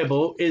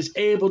Bible is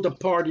able to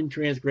pardon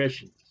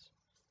transgressions?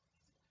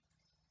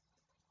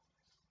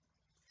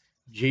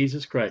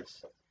 Jesus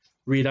Christ.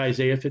 Read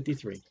Isaiah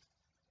 53.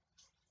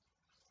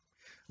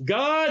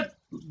 God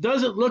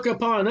doesn't look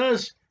upon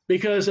us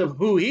because of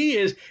who he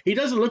is. He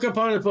doesn't look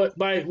upon us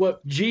by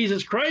what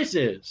Jesus Christ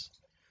is.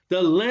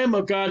 The Lamb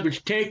of God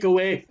which take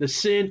away the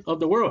sin of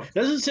the world. It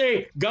doesn't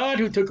say God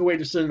who took away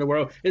the sin of the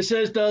world. It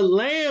says the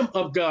Lamb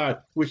of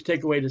God which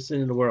take away the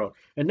sin of the world.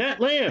 And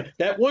that Lamb,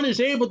 that one is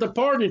able to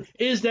pardon,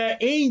 is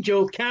that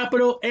angel,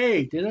 capital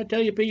A. Did I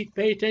tell you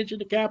pay attention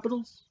to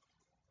capitals?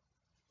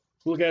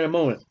 We'll look at it in a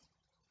moment.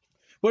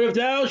 But if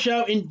thou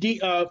shalt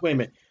indeed, wait a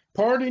minute,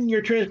 pardon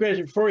your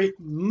transgression, for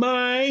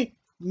my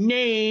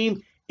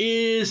name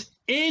is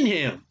in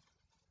him.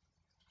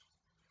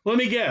 Let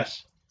me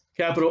guess.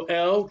 Capital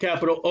L,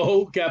 capital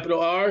O, capital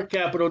R,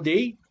 capital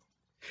D.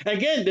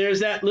 Again, there's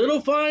that little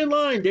fine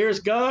line. There's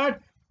God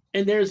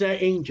and there's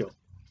that angel.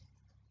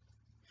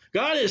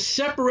 God has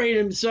separated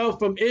himself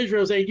from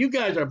Israel, saying, you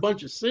guys are a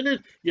bunch of sinners,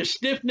 you're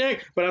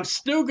stiff-necked, but I'm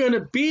still going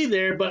to be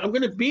there, but I'm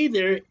going to be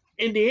there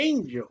in the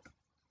angel.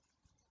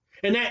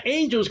 And that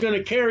angel is going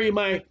to carry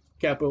my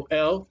capital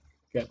L,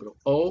 capital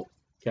O,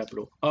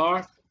 capital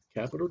R,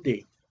 capital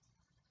D.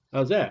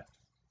 How's that?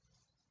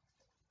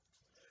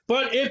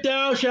 But if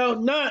thou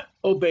shalt not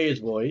obey his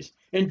voice,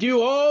 and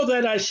do all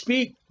that I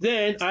speak,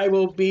 then I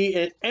will be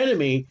an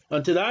enemy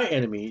unto thy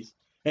enemies,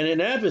 and an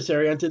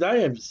adversary unto thy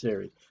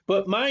adversaries.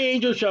 But my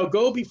angel shall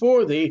go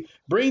before thee,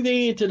 bring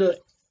thee into the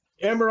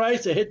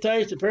Amorites, the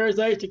Hittites, the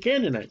Perizzites, the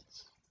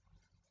Canaanites.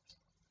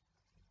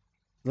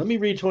 Let me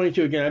read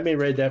 22 again. I may have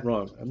read that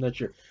wrong. I'm not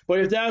sure. But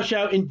if thou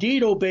shalt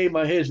indeed obey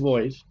his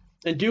voice,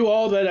 and do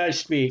all that I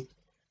speak,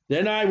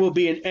 then I will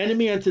be an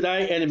enemy unto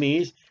thy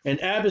enemies, an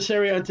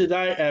adversary unto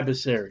thy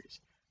adversaries.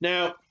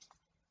 Now,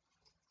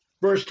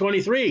 verse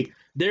 23,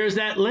 there's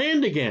that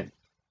land again.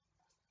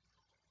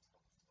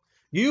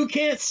 You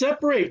can't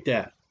separate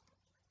that.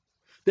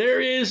 There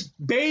is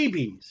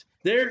babies.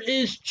 There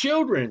is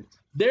children.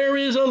 There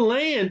is a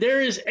land.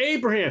 There is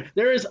Abraham.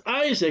 There is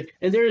Isaac.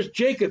 And there is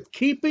Jacob.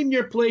 Keeping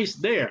your place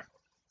there.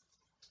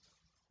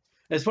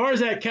 As far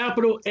as that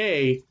capital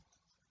A,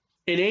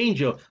 an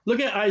angel, look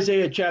at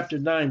Isaiah chapter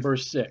 9,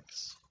 verse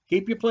 6.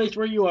 Keep your place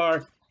where you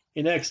are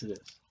in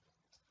Exodus.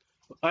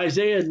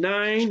 Isaiah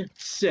 9,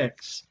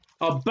 6.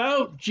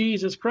 About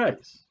Jesus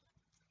Christ.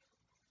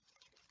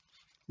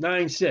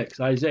 9, 6,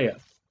 Isaiah.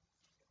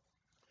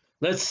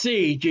 Let's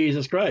see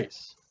Jesus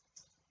Christ.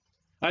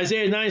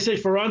 Isaiah 9,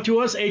 6, for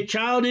unto us a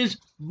child is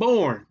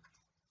born.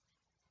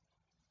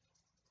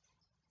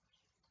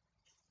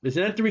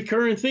 Isn't that the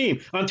recurring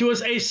theme? Unto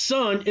us a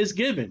son is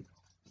given.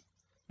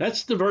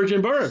 That's the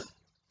virgin birth.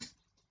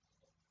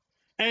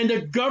 And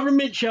the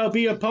government shall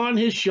be upon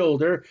his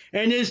shoulder,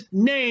 and his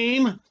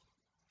name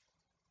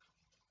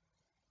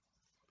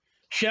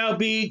shall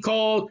be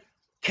called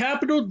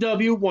capital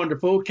W,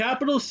 Wonderful,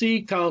 capital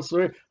C,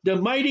 Counselor, the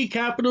mighty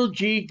capital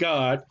G,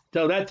 God.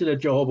 Tell that to the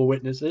Jehovah's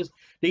Witnesses.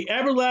 The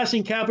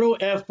everlasting capital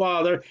F,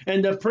 Father,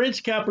 and the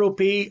Prince capital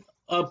P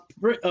of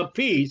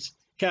Peace,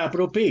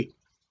 capital P.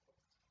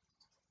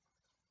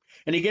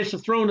 And he gets the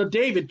throne of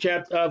David,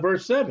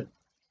 verse 7.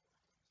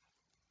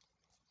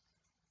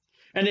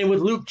 And then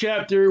with Luke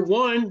chapter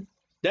 1,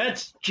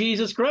 that's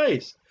Jesus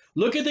Christ.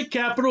 Look at the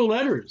capital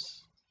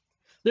letters.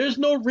 There's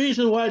no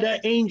reason why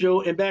that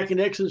angel and back in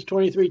Exodus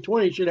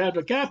 23:20 should have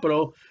the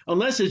capital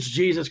unless it's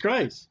Jesus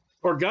Christ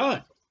or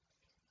God.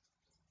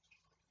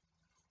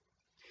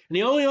 And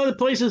the only other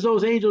places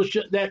those angels,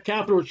 that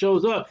capital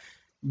shows up,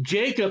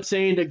 Jacob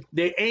saying that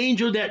the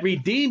angel that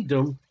redeemed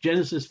them,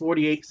 Genesis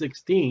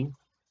 48:16.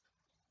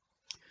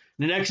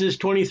 In Exodus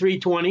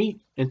 23:20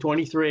 and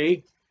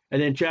 23,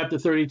 and then chapter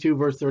 32,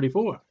 verse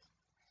 34.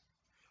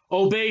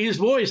 Obey his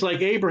voice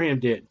like Abraham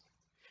did.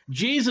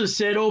 Jesus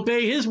said,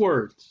 obey his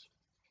words.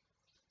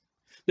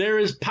 There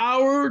is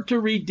power to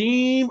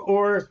redeem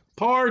or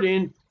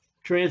pardon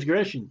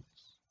transgressions.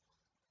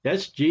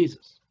 That's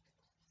Jesus.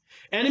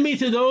 Enemy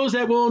to those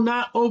that will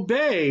not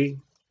obey,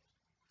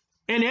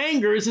 and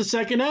anger is the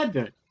second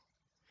advent.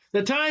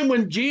 The time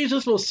when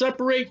Jesus will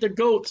separate the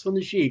goats from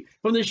the sheep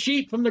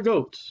from the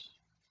goats.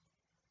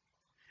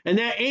 And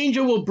that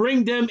angel will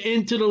bring them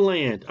into the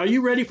land. Are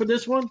you ready for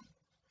this one?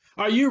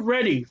 Are you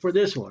ready for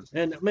this one?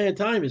 And man,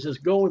 time is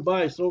just going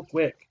by so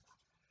quick.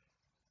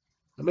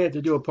 I may have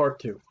to do a part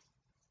 2.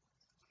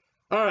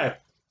 All right.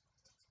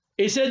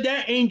 He said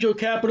that angel,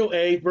 capital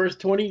A, verse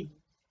 20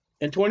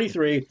 and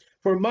 23,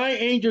 for my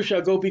angel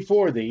shall go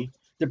before thee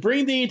to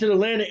bring thee into the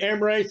land of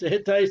Amorites, the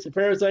Hittites, the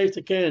Perizzites,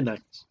 the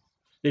Canaanites.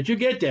 Did you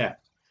get that?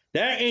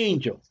 That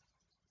angel,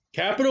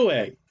 capital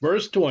A,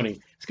 verse 20,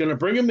 is going to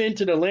bring them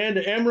into the land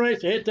of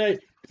Amorites, the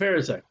Hittites, the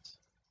Perizzites.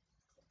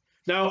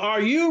 Now,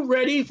 are you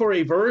ready for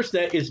a verse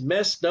that is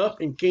messed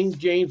up in King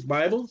James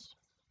Bibles?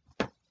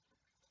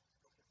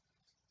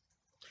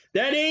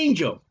 That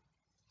angel.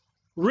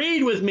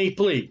 Read with me,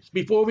 please,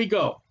 before we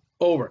go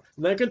over.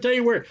 I'm not going to tell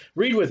you where.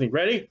 Read with me.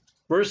 Ready?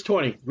 Verse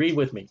 20. Read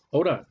with me.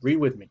 Hold on. Read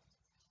with me.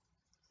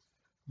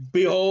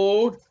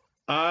 Behold,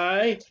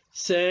 I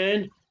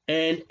send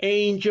an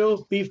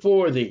angel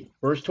before thee.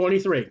 Verse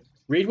 23.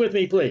 Read with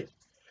me, please.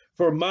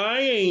 For my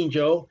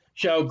angel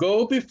shall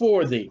go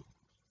before thee.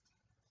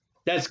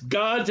 That's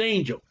God's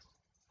angel.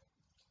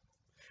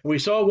 We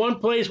saw one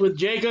place with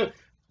Jacob,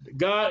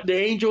 God, the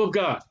angel of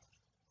God.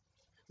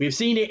 We've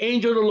seen the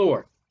angel of the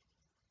Lord.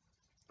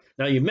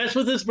 Now you mess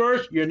with this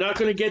verse, you're not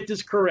going to get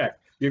this correct.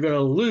 You're going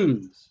to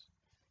lose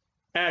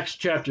Acts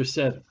chapter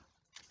 7.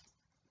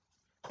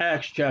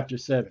 Acts chapter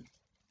 7.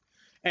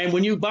 And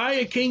when you buy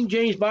a King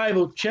James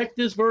Bible, check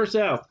this verse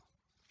out,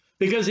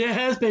 because it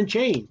has been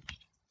changed.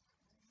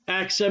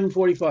 Acts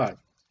 7:45.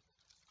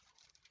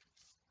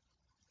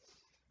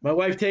 My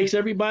wife takes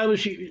every Bible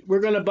we're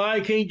going to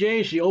buy King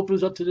James, she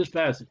opens up to this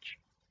passage,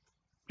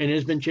 and it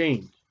has been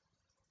changed.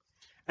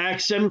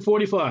 Acts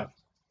 7:45,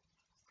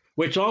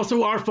 which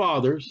also our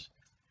fathers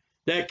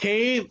that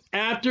came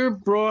after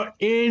brought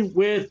in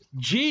with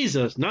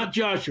Jesus, not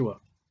Joshua.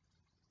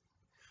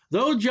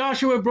 Though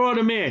Joshua brought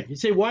him in. You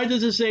say, why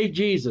does it say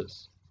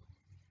Jesus?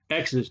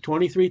 Exodus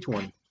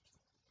 23:20.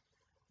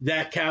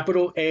 That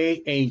capital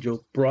A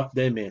angel brought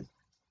them in.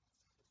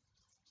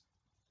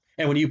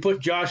 And when you put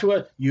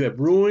Joshua, you have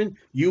ruined.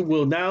 You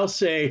will now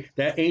say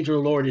that angel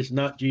of the Lord is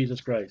not Jesus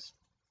Christ.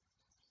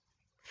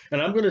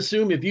 And I'm going to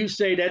assume if you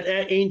say that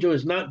that angel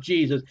is not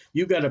Jesus,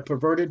 you got a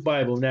perverted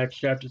Bible in Acts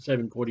chapter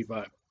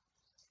 7:45.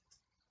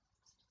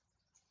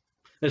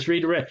 Let's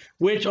read the rest.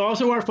 Which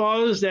also our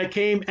fathers that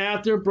came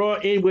after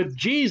brought in with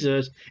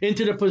Jesus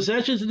into the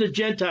possessions of the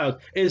Gentiles.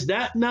 Is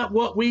that not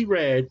what we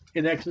read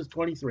in Exodus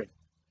 23?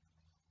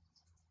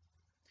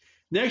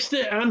 Next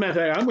to, I'm going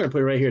to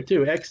put it right here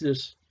too.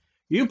 Exodus.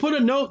 You put a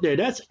note there.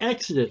 That's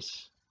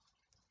Exodus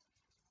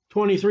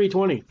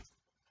 23:20.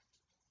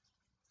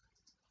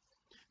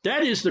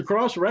 That is the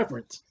cross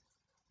reference.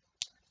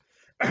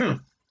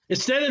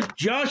 Instead of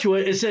Joshua,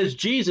 it says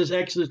Jesus,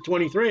 Exodus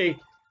 23.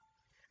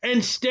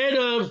 Instead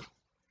of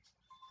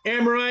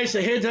Amorites,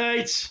 the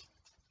Hittites,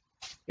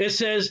 it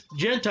says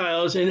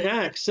Gentiles in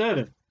Acts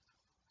 7.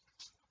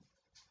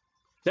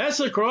 That's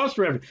the cross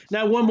reference.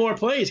 Now, one more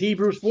place,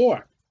 Hebrews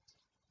 4.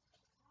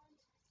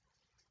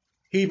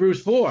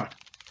 Hebrews 4.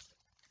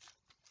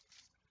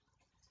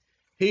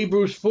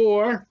 Hebrews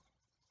 4,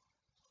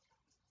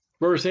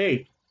 verse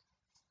 8.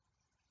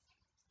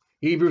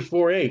 Hebrews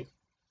 4:8.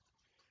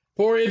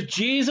 For if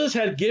Jesus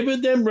had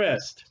given them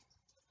rest.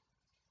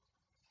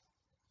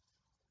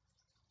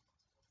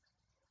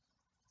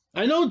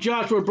 I know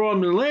Joshua brought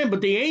him to the land,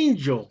 but the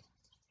angel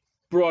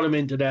brought him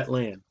into that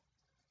land.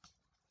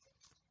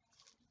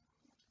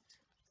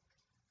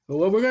 But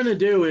what we're going to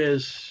do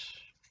is,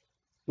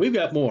 we've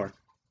got more.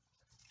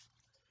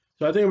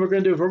 So I think what we're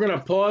going to do is we're going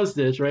to pause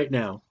this right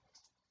now.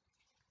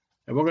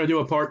 And we're going to do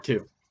a part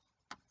 2.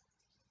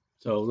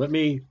 So let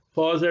me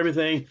pause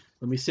everything.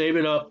 Let me save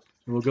it up.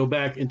 And we'll go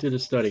back into the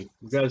study.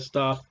 We've got to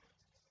stop.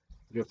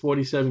 We've got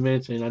 47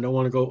 minutes, and I don't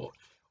want to go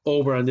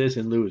over on this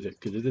and lose it.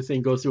 Because if this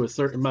thing goes through a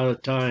certain amount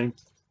of time,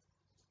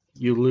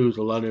 you lose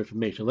a lot of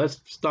information.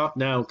 Let's stop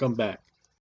now and come back.